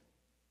became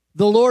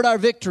the Lord our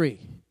victory,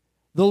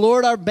 the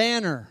Lord our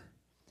banner,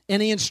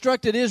 and he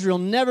instructed Israel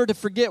never to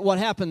forget what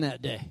happened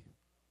that day.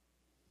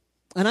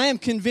 And I am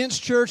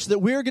convinced, church, that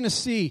we're going to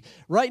see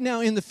right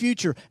now in the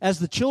future, as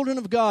the children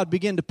of God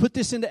begin to put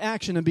this into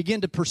action and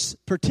begin to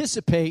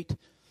participate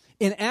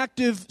in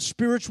active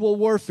spiritual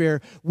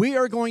warfare, we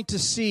are going to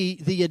see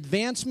the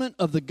advancement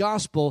of the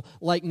gospel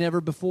like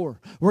never before.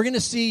 We're going to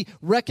see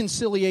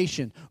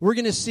reconciliation. We're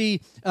going to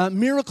see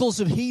miracles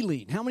of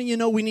healing. How many of you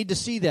know we need to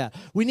see that?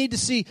 We need to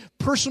see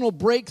personal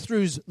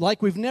breakthroughs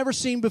like we've never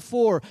seen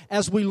before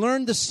as we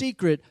learn the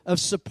secret of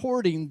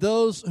supporting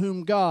those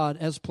whom God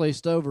has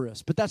placed over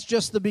us. But that's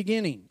just the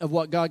beginning of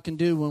what God can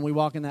do when we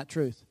walk in that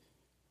truth.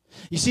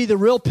 You see, the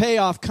real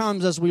payoff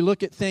comes as we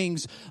look at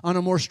things on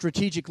a more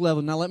strategic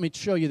level. Now, let me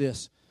show you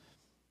this.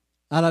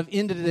 I've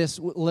ended this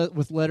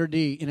with letter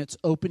D, and it's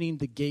opening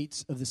the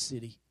gates of the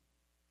city.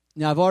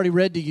 Now, I've already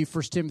read to you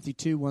 1 Timothy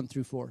 2, 1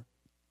 through 4.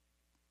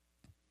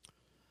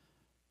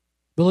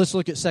 But let's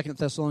look at 2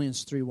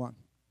 Thessalonians 3, 1.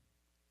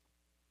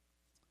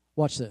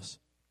 Watch this.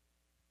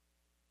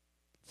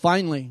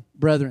 Finally,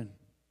 brethren,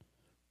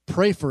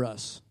 pray for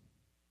us.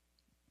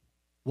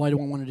 Why do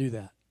I want to do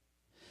that?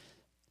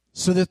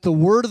 So that the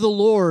word of the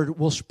Lord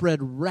will spread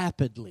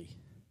rapidly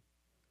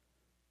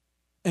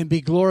and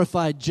be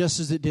glorified just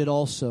as it did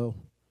also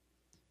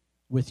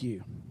with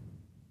you.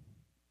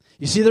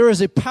 You see, there is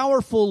a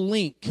powerful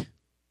link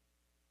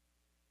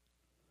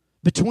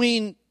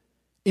between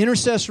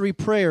intercessory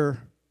prayer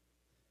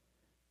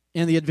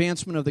and the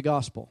advancement of the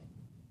gospel.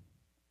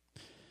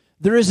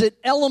 There is an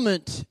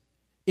element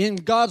in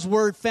God's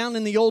word found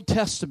in the Old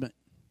Testament.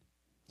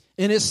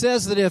 And it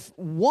says that if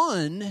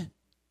one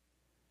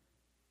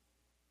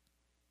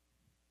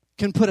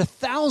can put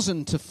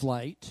 1,000 to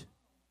flight.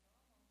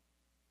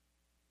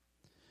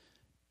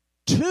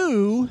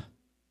 2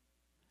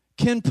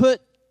 can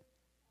put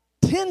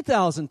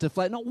 10,000 to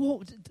flight.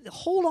 No,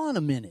 hold on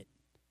a minute.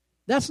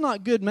 That's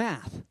not good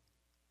math.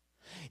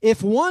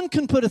 If 1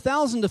 can put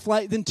 1,000 to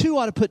flight, then 2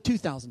 ought to put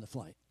 2,000 to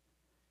flight.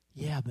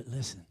 Yeah, but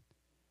listen.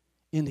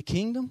 In the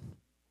kingdom,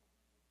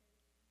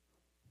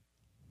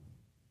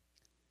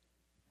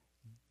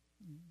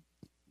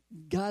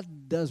 God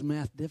does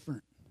math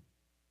different.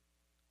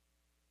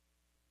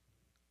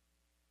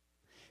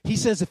 He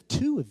says if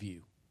 2 of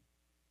you.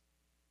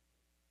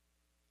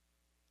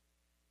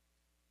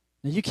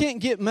 Now you can't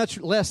get much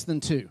less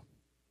than 2.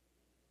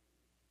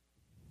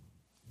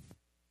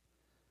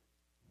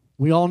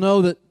 We all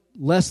know that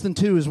less than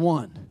 2 is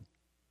 1.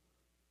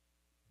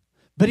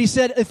 But he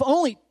said if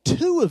only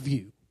 2 of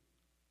you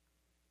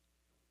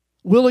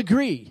will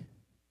agree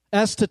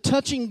as to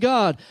touching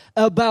God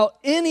about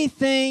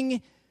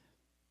anything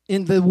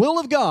in the will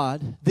of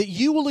God that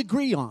you will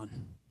agree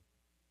on,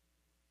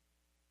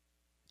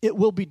 it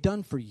will be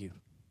done for you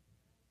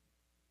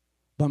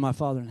by my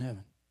Father in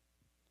heaven.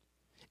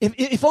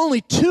 If only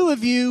 2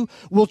 of you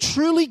will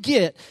truly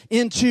get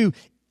into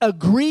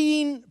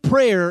agreeing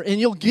prayer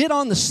and you'll get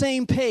on the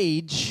same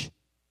page,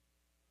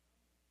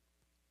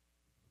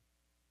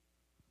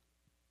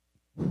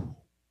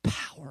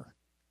 power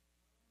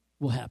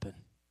will happen.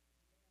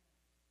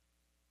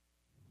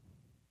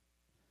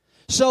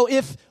 So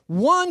if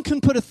 1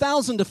 can put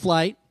 1,000 to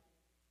flight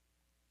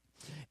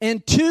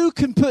and 2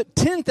 can put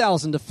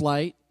 10,000 to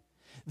flight,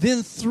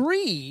 then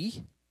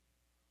 3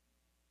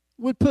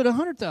 would put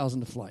 100,000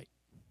 to flight.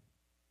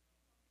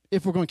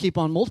 If we're going to keep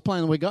on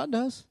multiplying the way God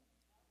does.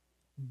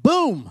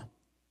 Boom!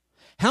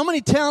 How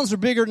many towns are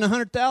bigger than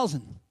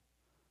 100,000?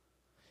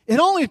 It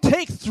only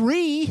take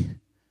 3.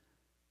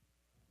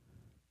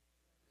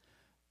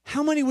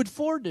 How many would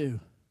 4 do?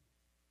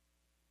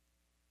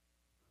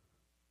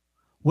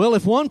 Well,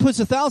 if 1 puts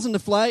 1,000 to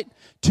flight,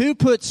 2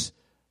 puts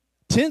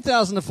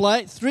 10,000 to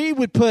flight, 3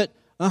 would put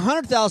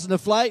 100,000 to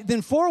flight,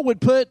 then 4 would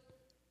put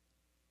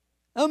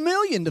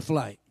 1,000,000 to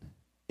flight.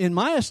 In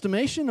my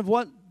estimation of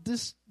what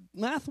this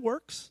math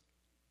works.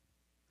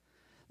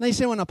 And they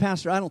say, well, no,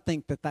 Pastor, I don't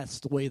think that that's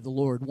the way the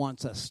Lord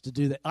wants us to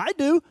do that. I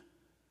do.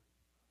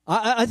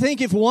 I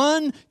think if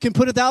 1 can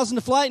put 1,000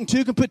 to flight and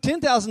 2 can put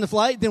 10,000 to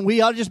flight, then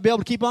we ought to just be able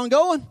to keep on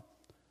going.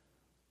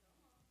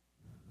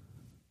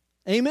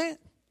 Amen.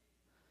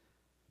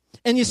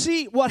 And you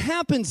see, what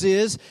happens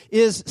is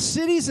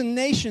cities and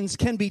nations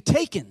can be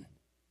taken.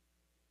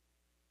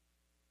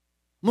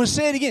 I'm going to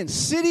say it again.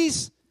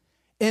 Cities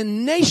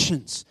and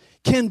nations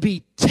can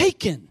be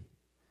taken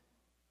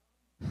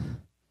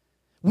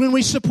when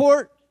we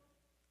support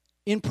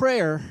in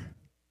prayer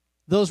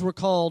those we're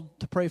called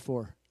to pray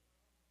for.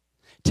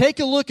 Take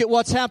a look at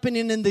what's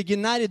happening in the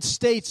United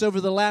States over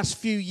the last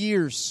few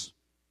years.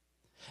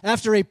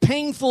 After a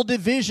painful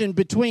division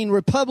between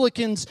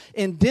Republicans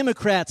and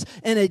Democrats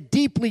and a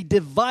deeply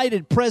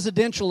divided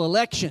presidential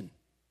election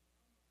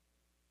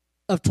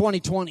of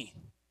 2020.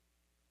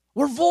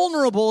 We're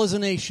vulnerable as a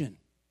nation.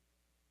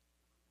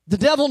 The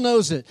devil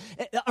knows it.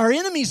 Our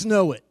enemies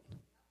know it.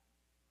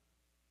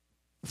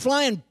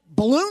 Flying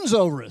balloons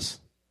over us.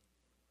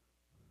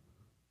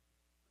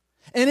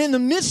 And in the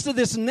midst of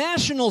this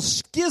national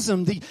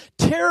schism, the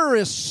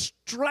terrorists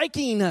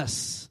striking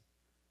us.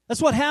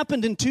 That's what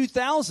happened in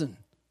 2000.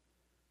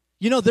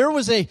 You know, there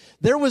was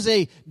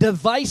a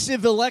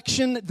divisive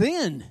election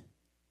then.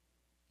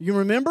 You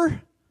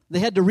remember? They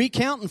had to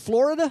recount in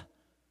Florida.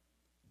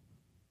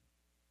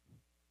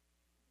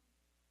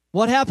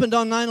 What happened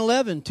on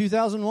 9/11,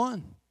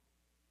 2001?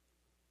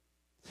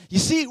 You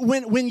see,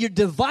 when you're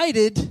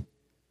divided,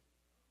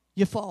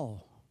 you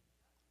fall.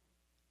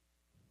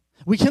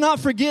 We cannot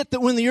forget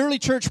that when the early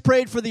church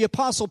prayed for the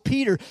Apostle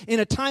Peter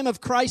in a time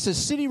of crisis,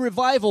 city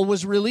revival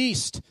was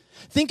released.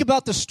 Think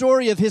about the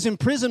story of his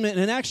imprisonment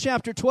in Acts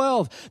chapter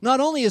 12. Not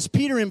only is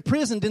Peter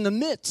imprisoned in the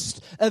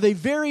midst of a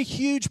very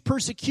huge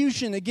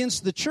persecution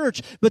against the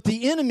church, but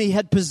the enemy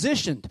had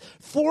positioned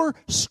 4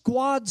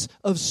 squads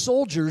of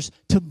soldiers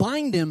to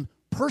bind him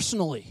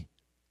personally.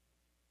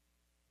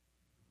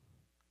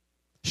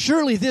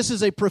 Surely this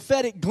is a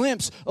prophetic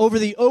glimpse over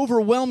the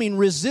overwhelming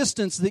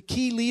resistance that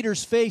key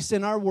leaders face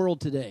in our world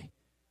today.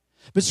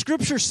 But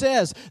Scripture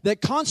says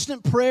that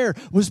constant prayer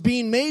was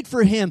being made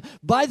for him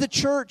by the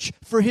church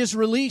for his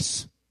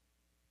release.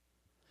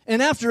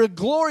 And after a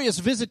glorious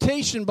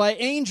visitation by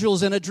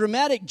angels and a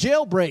dramatic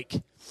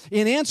jailbreak,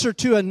 in answer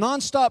to a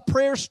nonstop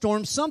prayer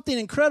storm, something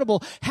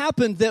incredible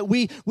happened that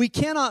we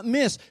cannot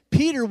miss.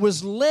 Peter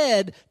was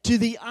led to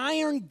the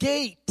iron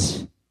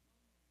gate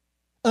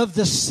of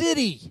the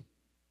city.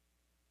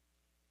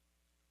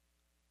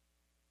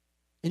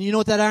 And you know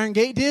what that iron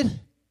gate did?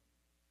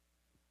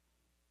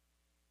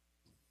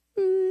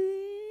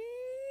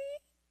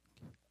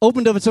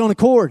 Opened of its own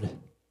accord.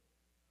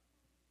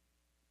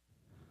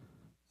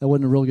 That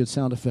wasn't a real good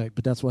sound effect,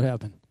 but that's what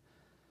happened.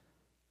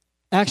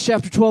 Acts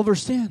chapter 12,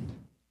 verse 10.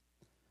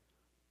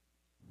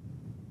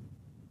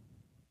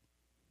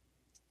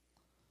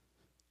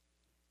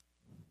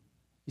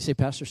 You You say,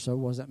 Pastor, so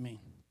what does that mean?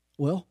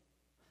 Well,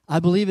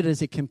 I believe it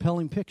is a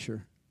compelling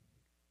picture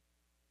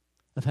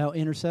of how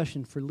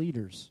intercession for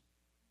leaders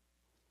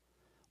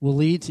will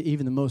lead to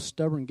even the most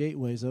stubborn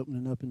gateways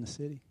opening up in the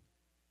city.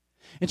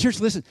 And church,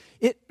 listen,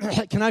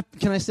 can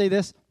I say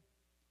this?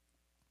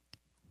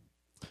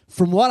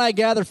 From what I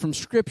gather from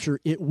Scripture,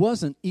 it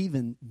wasn't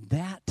even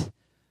that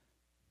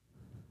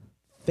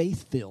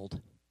faith-filled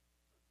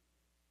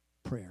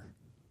prayer.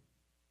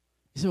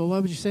 You say, well, why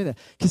would you say that?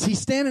 Because he's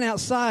standing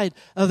outside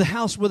of the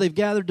house where they've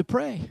gathered to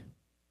pray.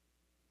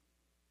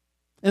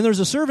 And there's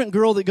a servant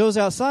girl that goes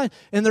outside,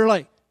 and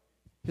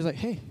he's like,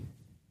 hey,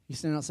 he's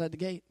standing outside the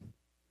gate.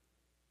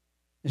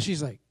 And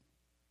she's like,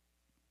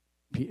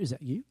 Peter, is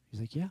that you? He's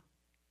like, yeah.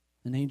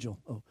 An angel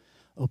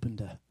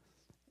opened a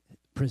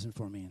prison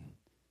for me, and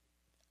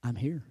I'm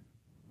here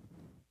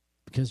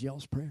because of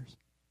y'all's prayers.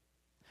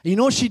 And you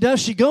know what she does?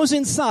 She goes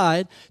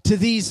inside to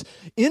these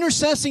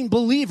intercessing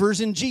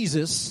believers in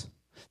Jesus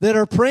that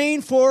are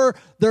praying for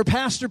their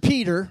pastor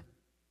Peter,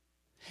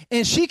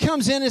 and she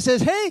comes in and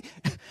says, hey,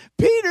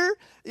 Peter,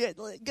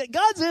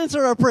 God's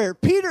answered our prayer.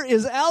 Peter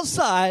is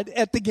outside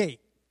at the gate.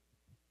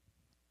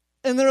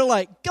 And they're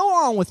like, go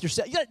on with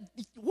yourself.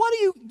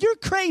 You're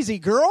crazy,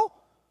 girl.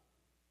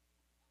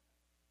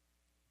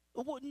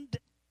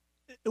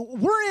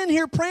 We're in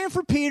here praying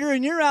for Peter,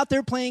 and you're out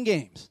there playing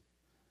games.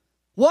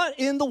 What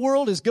in the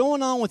world is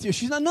going on with you?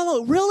 She's like,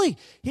 no, really,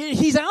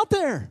 he's out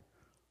there.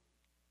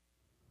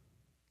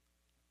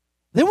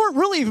 They weren't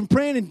really even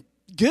praying in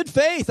good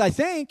faith, I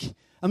think.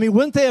 I mean,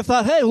 wouldn't they have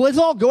thought, hey, let's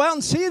all go out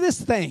and see this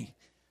thing?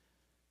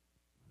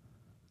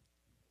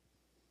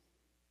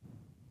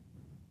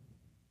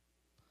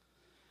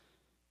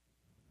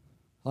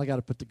 I got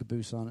to put the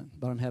caboose on it,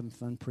 but I'm having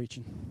fun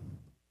preaching.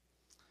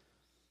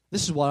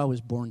 This is what I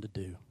was born to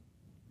do.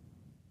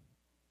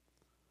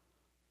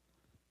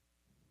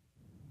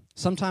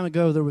 Some time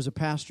ago, there was a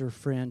pastor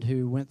friend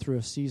who went through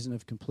a season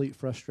of complete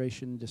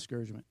frustration and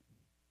discouragement.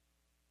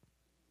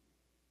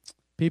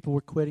 People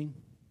were quitting.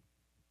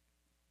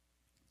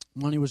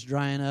 Money was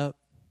drying up.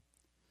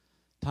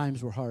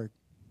 Times were hard.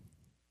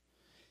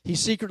 He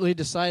secretly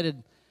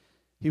decided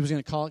he was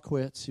going to call it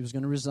quits. He was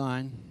going to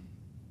resign.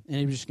 And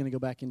he was just going to go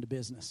back into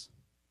business.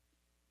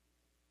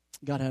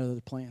 God had other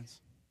plans.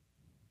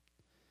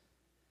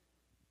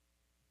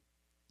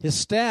 His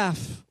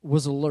staff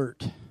was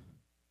alert.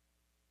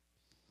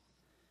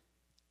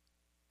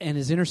 And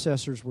his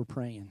intercessors were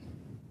praying.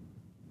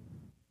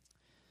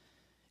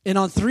 And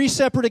on 3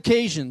 separate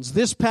occasions,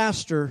 this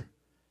pastor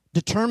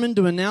determined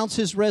to announce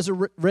his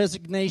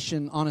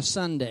resignation on a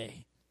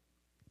Sunday.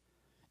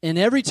 And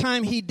every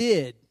time he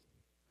did,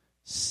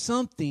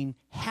 something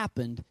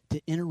happened to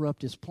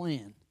interrupt his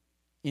plan.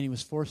 And he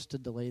was forced to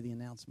delay the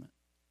announcement.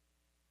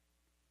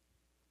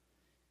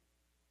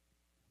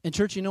 And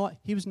church, you know what?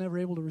 He was never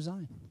able to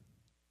resign.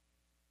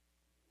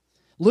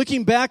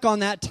 Looking back on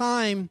that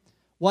time,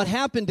 what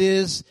happened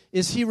is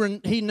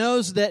he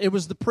knows that it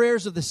was the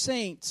prayers of the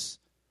saints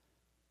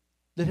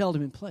that held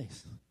him in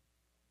place.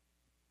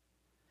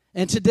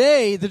 And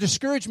today, the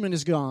discouragement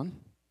is gone.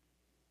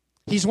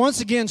 He's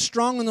once again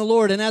strong in the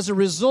Lord, and as a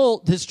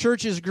result, his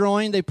church is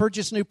growing. They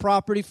purchased new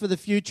property for the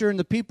future, and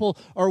the people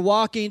are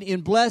walking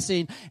in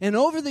blessing. And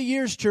over the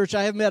years, church,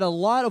 I have met a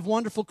lot of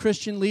wonderful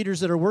Christian leaders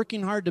that are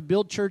working hard to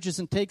build churches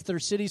and take their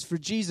cities for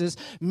Jesus.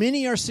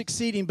 Many are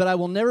succeeding, but I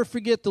will never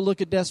forget the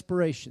look of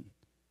desperation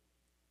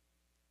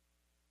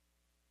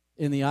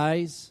in the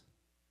eyes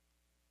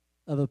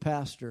of a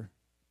pastor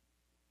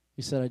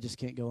who said, I just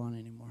can't go on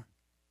anymore.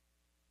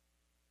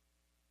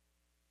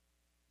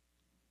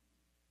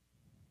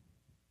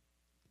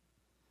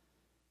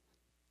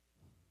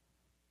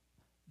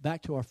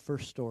 Back to our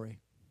first story.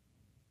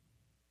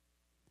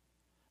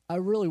 I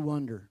really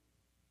wonder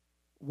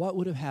what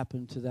would have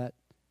happened to that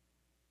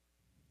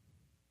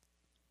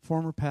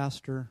former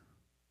pastor,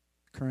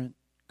 current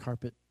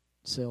carpet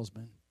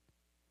salesman,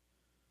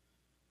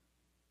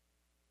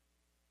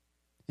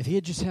 if he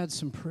had just had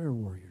some prayer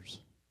warriors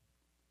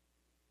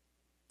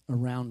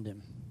around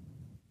him.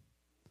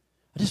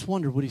 I just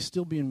wonder, would he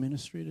still be in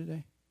ministry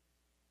today?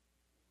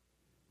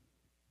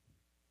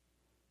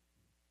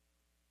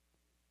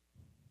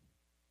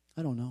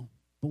 I don't know.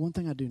 But one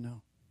thing I do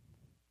know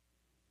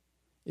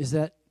is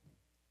that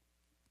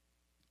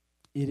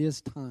it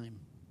is time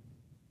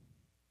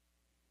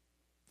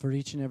for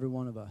each and every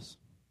one of us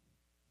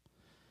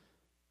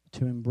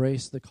to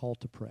embrace the call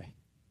to pray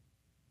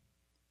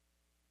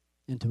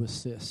and to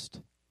assist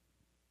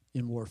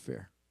in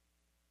warfare.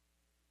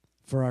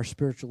 For our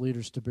spiritual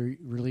leaders to be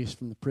released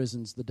from the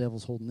prisons the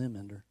devil's holding them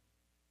under.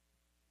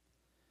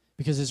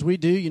 Because as we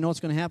do, you know what's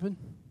going to happen?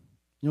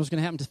 You know what's going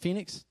to happen to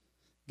Phoenix?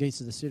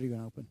 Gates of the city are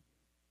going to open.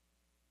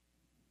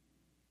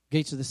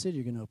 Gates of the city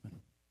are going to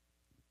open.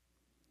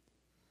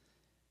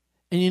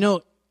 And you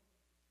know,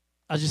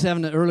 I was just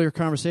having an earlier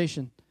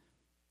conversation.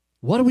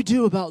 What do we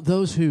do about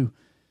those who,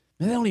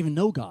 they don't even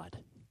know God?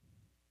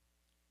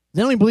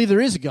 They don't even believe there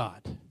is a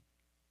God.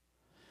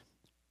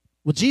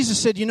 Well, Jesus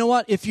said, you know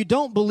what? If you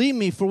don't believe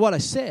me for what I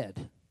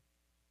said,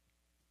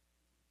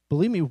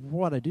 believe me for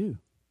what I do.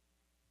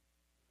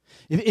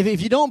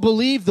 If you don't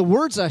believe the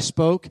words I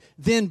spoke,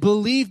 then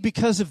believe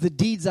because of the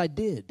deeds I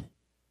did.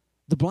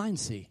 The blind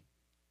see.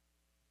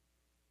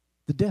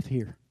 The deaf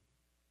hear.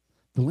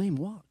 The lame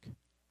walk.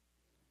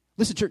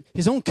 Listen, church,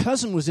 his own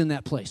cousin was in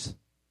that place.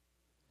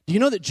 Do you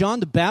know that John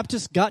the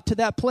Baptist got to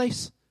that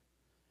place?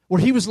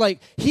 Where he was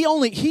like,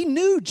 he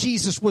knew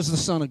Jesus was the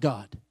Son of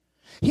God.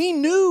 He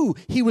knew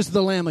he was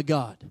the Lamb of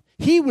God.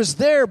 He was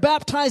there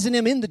baptizing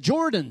him in the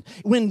Jordan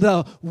when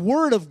the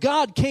word of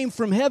God came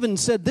from heaven and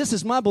said, "This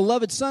is my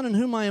beloved Son in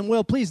whom I am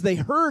well pleased." They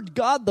heard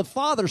God the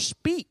Father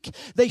speak.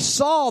 They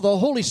saw the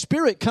Holy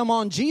Spirit come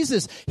on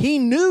Jesus. He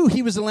knew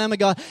he was the Lamb of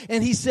God.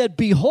 And he said,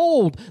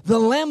 "Behold, the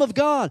Lamb of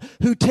God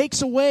who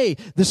takes away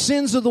the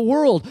sins of the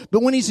world."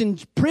 But when he's in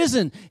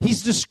prison,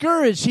 he's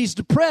discouraged, he's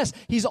depressed,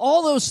 he's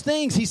all those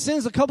things. He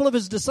sends a couple of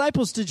his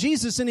disciples to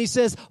Jesus and he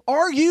says,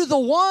 "Are you the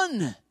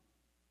one?"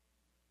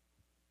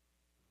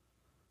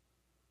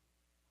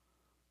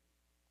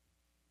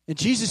 And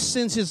Jesus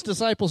sends his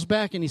disciples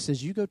back and he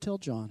says, "You go tell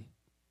John.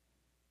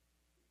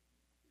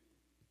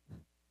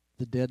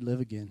 The dead live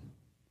again.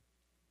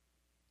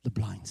 The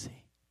blind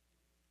see.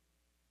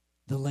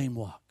 The lame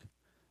walk.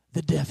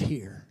 The deaf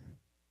hear."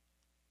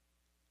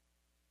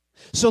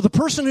 So the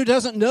person who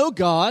doesn't know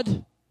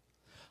God,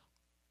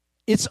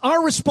 it's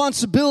our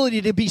responsibility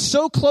to be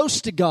so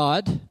close to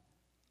God,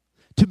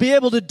 to be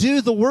able to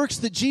do the works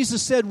that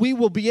Jesus said we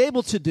will be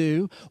able to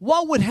do.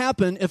 What would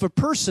happen if a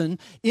person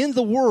in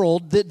the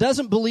world that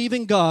doesn't believe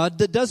in God,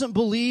 that doesn't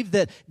believe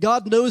that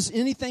God knows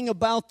anything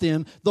about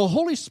them, the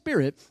Holy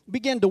Spirit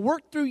began to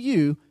work through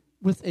you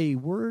with a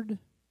word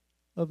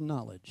of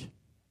knowledge?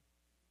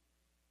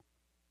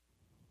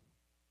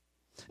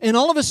 And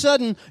all of a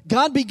sudden,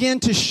 God began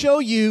to show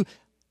you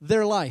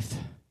their life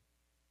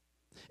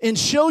and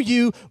show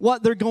you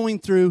what they're going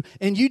through.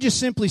 And you just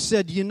simply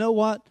said, "You know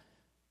what?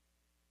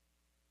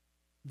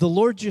 The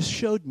Lord just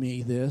showed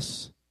me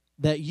this,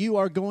 that you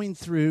are going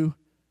through,"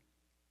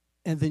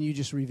 and then you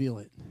just reveal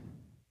it.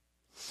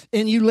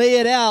 And you lay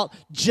it out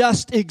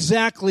just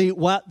exactly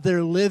what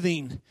they're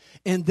living.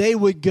 And they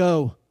would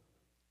go,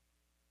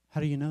 "How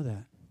do you know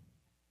that?"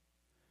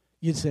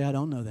 You'd say, "I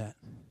don't know that."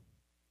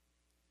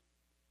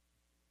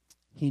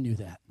 He knew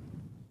that.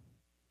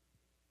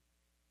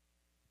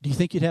 Do you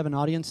think you'd have an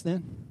audience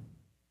then?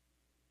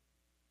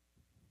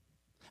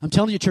 I'm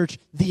telling you, church,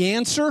 the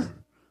answer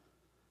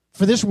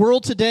for this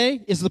world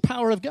today is the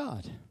power of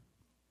God.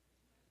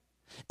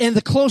 And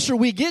the closer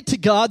we get to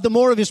God, the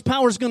more of His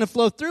power is going to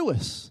flow through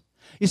us.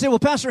 You say, "Well,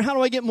 Pastor, how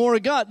do I get more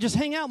of God?" Just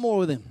hang out more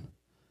with Him.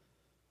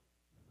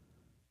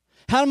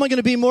 How am I going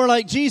to be more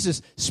like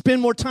Jesus?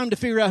 Spend more time to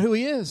figure out who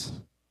He is.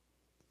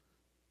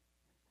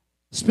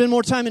 Spend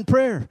more time in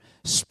prayer.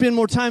 Spend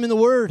more time in the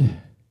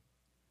Word.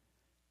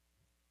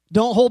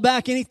 Don't hold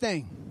back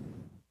anything.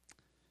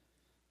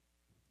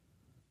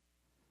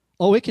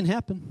 Oh, it can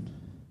happen.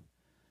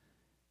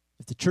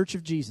 If the church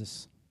of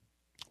Jesus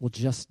will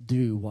just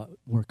do what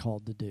we're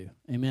called to do.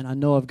 Amen. I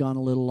know I've gone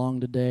a little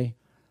long today.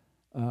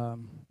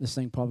 This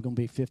thing probably going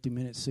to be 50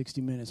 minutes, 60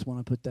 minutes when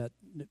I put that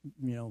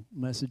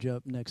message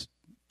up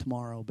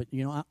tomorrow. But,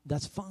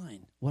 that's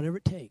fine. Whatever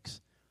it takes.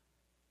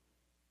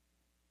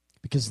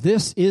 Because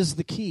this is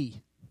the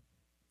key.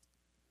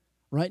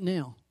 Right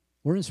now,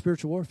 we're in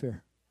spiritual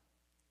warfare.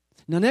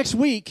 Now, next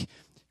week,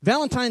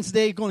 Valentine's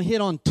Day is going to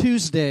hit on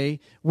Tuesday.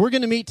 We're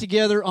going to meet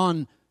together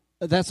on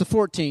that's the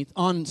 14th.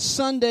 On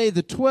Sunday,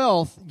 the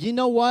 12th, you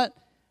know what?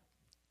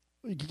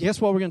 Guess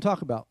what we're going to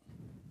talk about?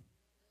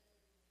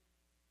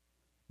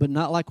 But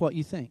not like what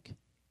you think.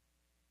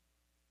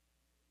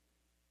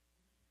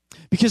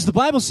 Because the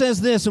Bible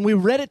says this, and we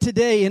read it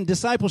today in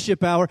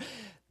Discipleship Hour.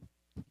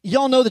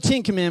 Y'all know the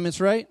 10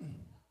 Commandments, right?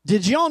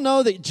 Did y'all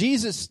know that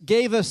Jesus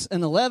gave us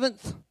an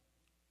 11th?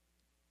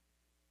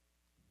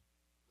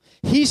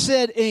 He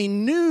said, "A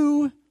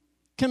new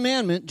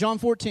commandment," John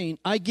 14,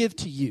 "I give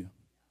to you."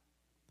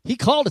 He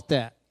called it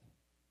that.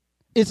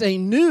 It's a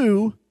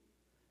new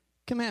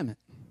commandment.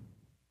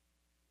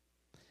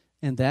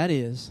 And that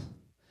is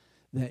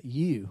that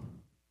you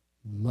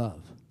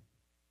love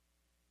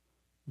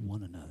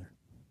one another.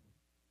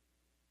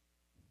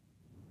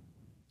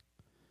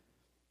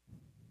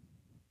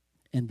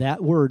 And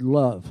that word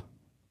love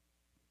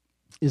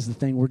is the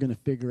thing we're going to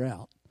figure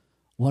out.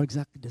 What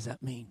exactly does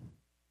that mean?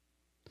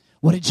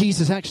 What did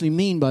Jesus actually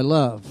mean by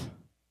love?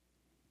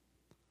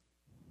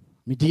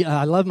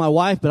 I love my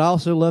wife, but I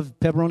also love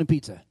pepperoni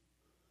pizza.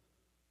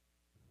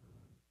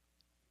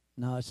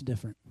 No, it's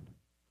different.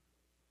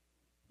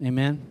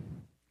 Amen?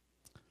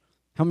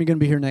 How many are going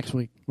to be here next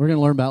week? We're going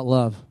to learn about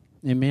love.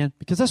 Amen?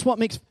 Because that's what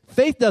makes...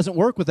 Faith doesn't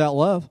work without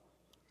love.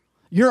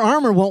 Your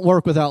armor won't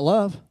work without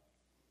love.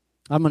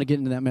 I'm going to get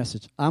into that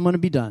message. I'm going to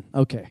be done.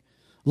 Okay.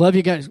 Love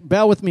you guys.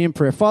 Bow with me in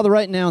prayer. Father,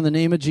 right now in the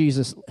name of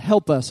Jesus,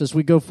 help us as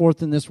we go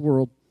forth in this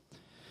world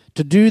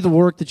to do the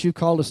work that you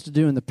called us to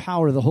do in the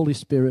power of the Holy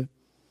Spirit.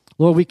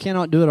 Lord, we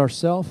cannot do it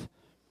ourselves.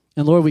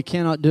 And Lord, we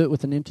cannot do it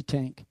with an empty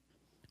tank.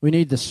 We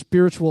need the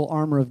spiritual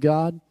armor of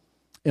God,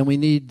 and we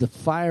need the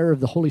fire of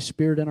the Holy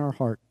Spirit in our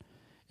heart.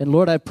 And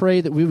Lord, I pray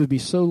that we would be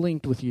so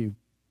linked with you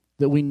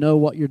that we know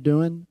what you're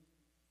doing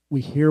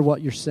We hear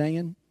what you're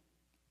saying.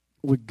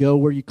 We go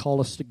where you call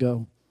us to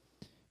go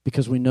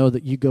because we know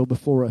that you go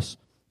before us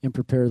and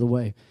prepare the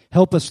way.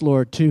 Help us,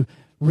 Lord, to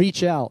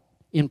reach out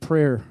in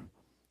prayer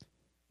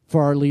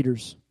for our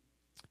leaders.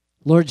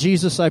 Lord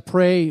Jesus, I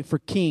pray for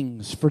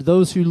kings, for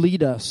those who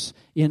lead us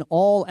in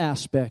all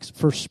aspects,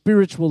 for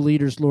spiritual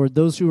leaders, Lord,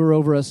 those who are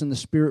over us in the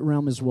spirit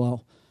realm as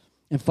well.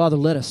 And Father,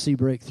 let us see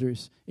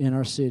breakthroughs in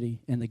our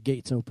city and the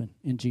gates open.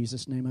 In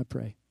Jesus' name I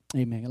pray.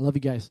 Amen. I love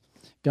you guys.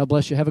 God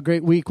bless you. Have a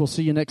great week. We'll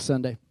see you next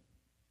Sunday.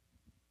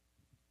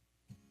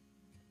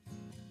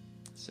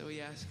 So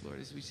we ask,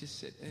 Lord, as we just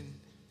sit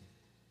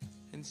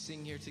and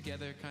sing here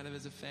together kind of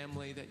as a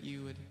family, that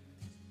you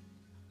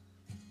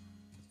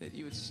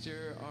would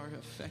stir our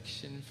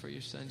affection for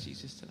your Son,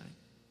 Jesus, tonight.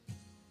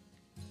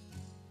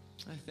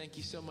 I thank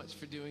you so much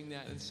for doing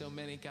that and so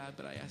many, God,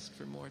 but I ask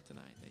for more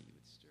tonight, that you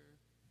would stir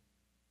our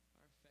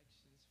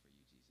affections for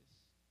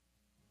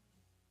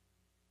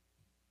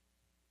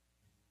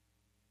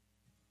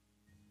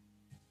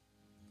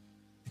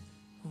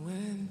you,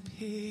 Jesus. When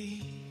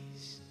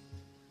peace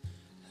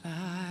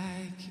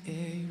like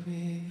a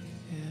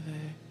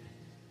river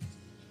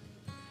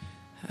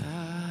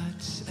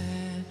hearts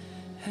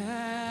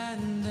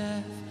and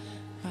death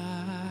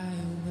my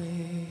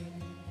way,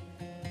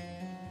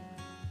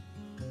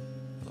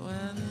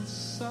 when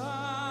sorrows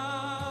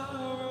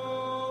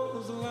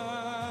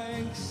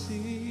like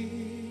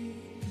sea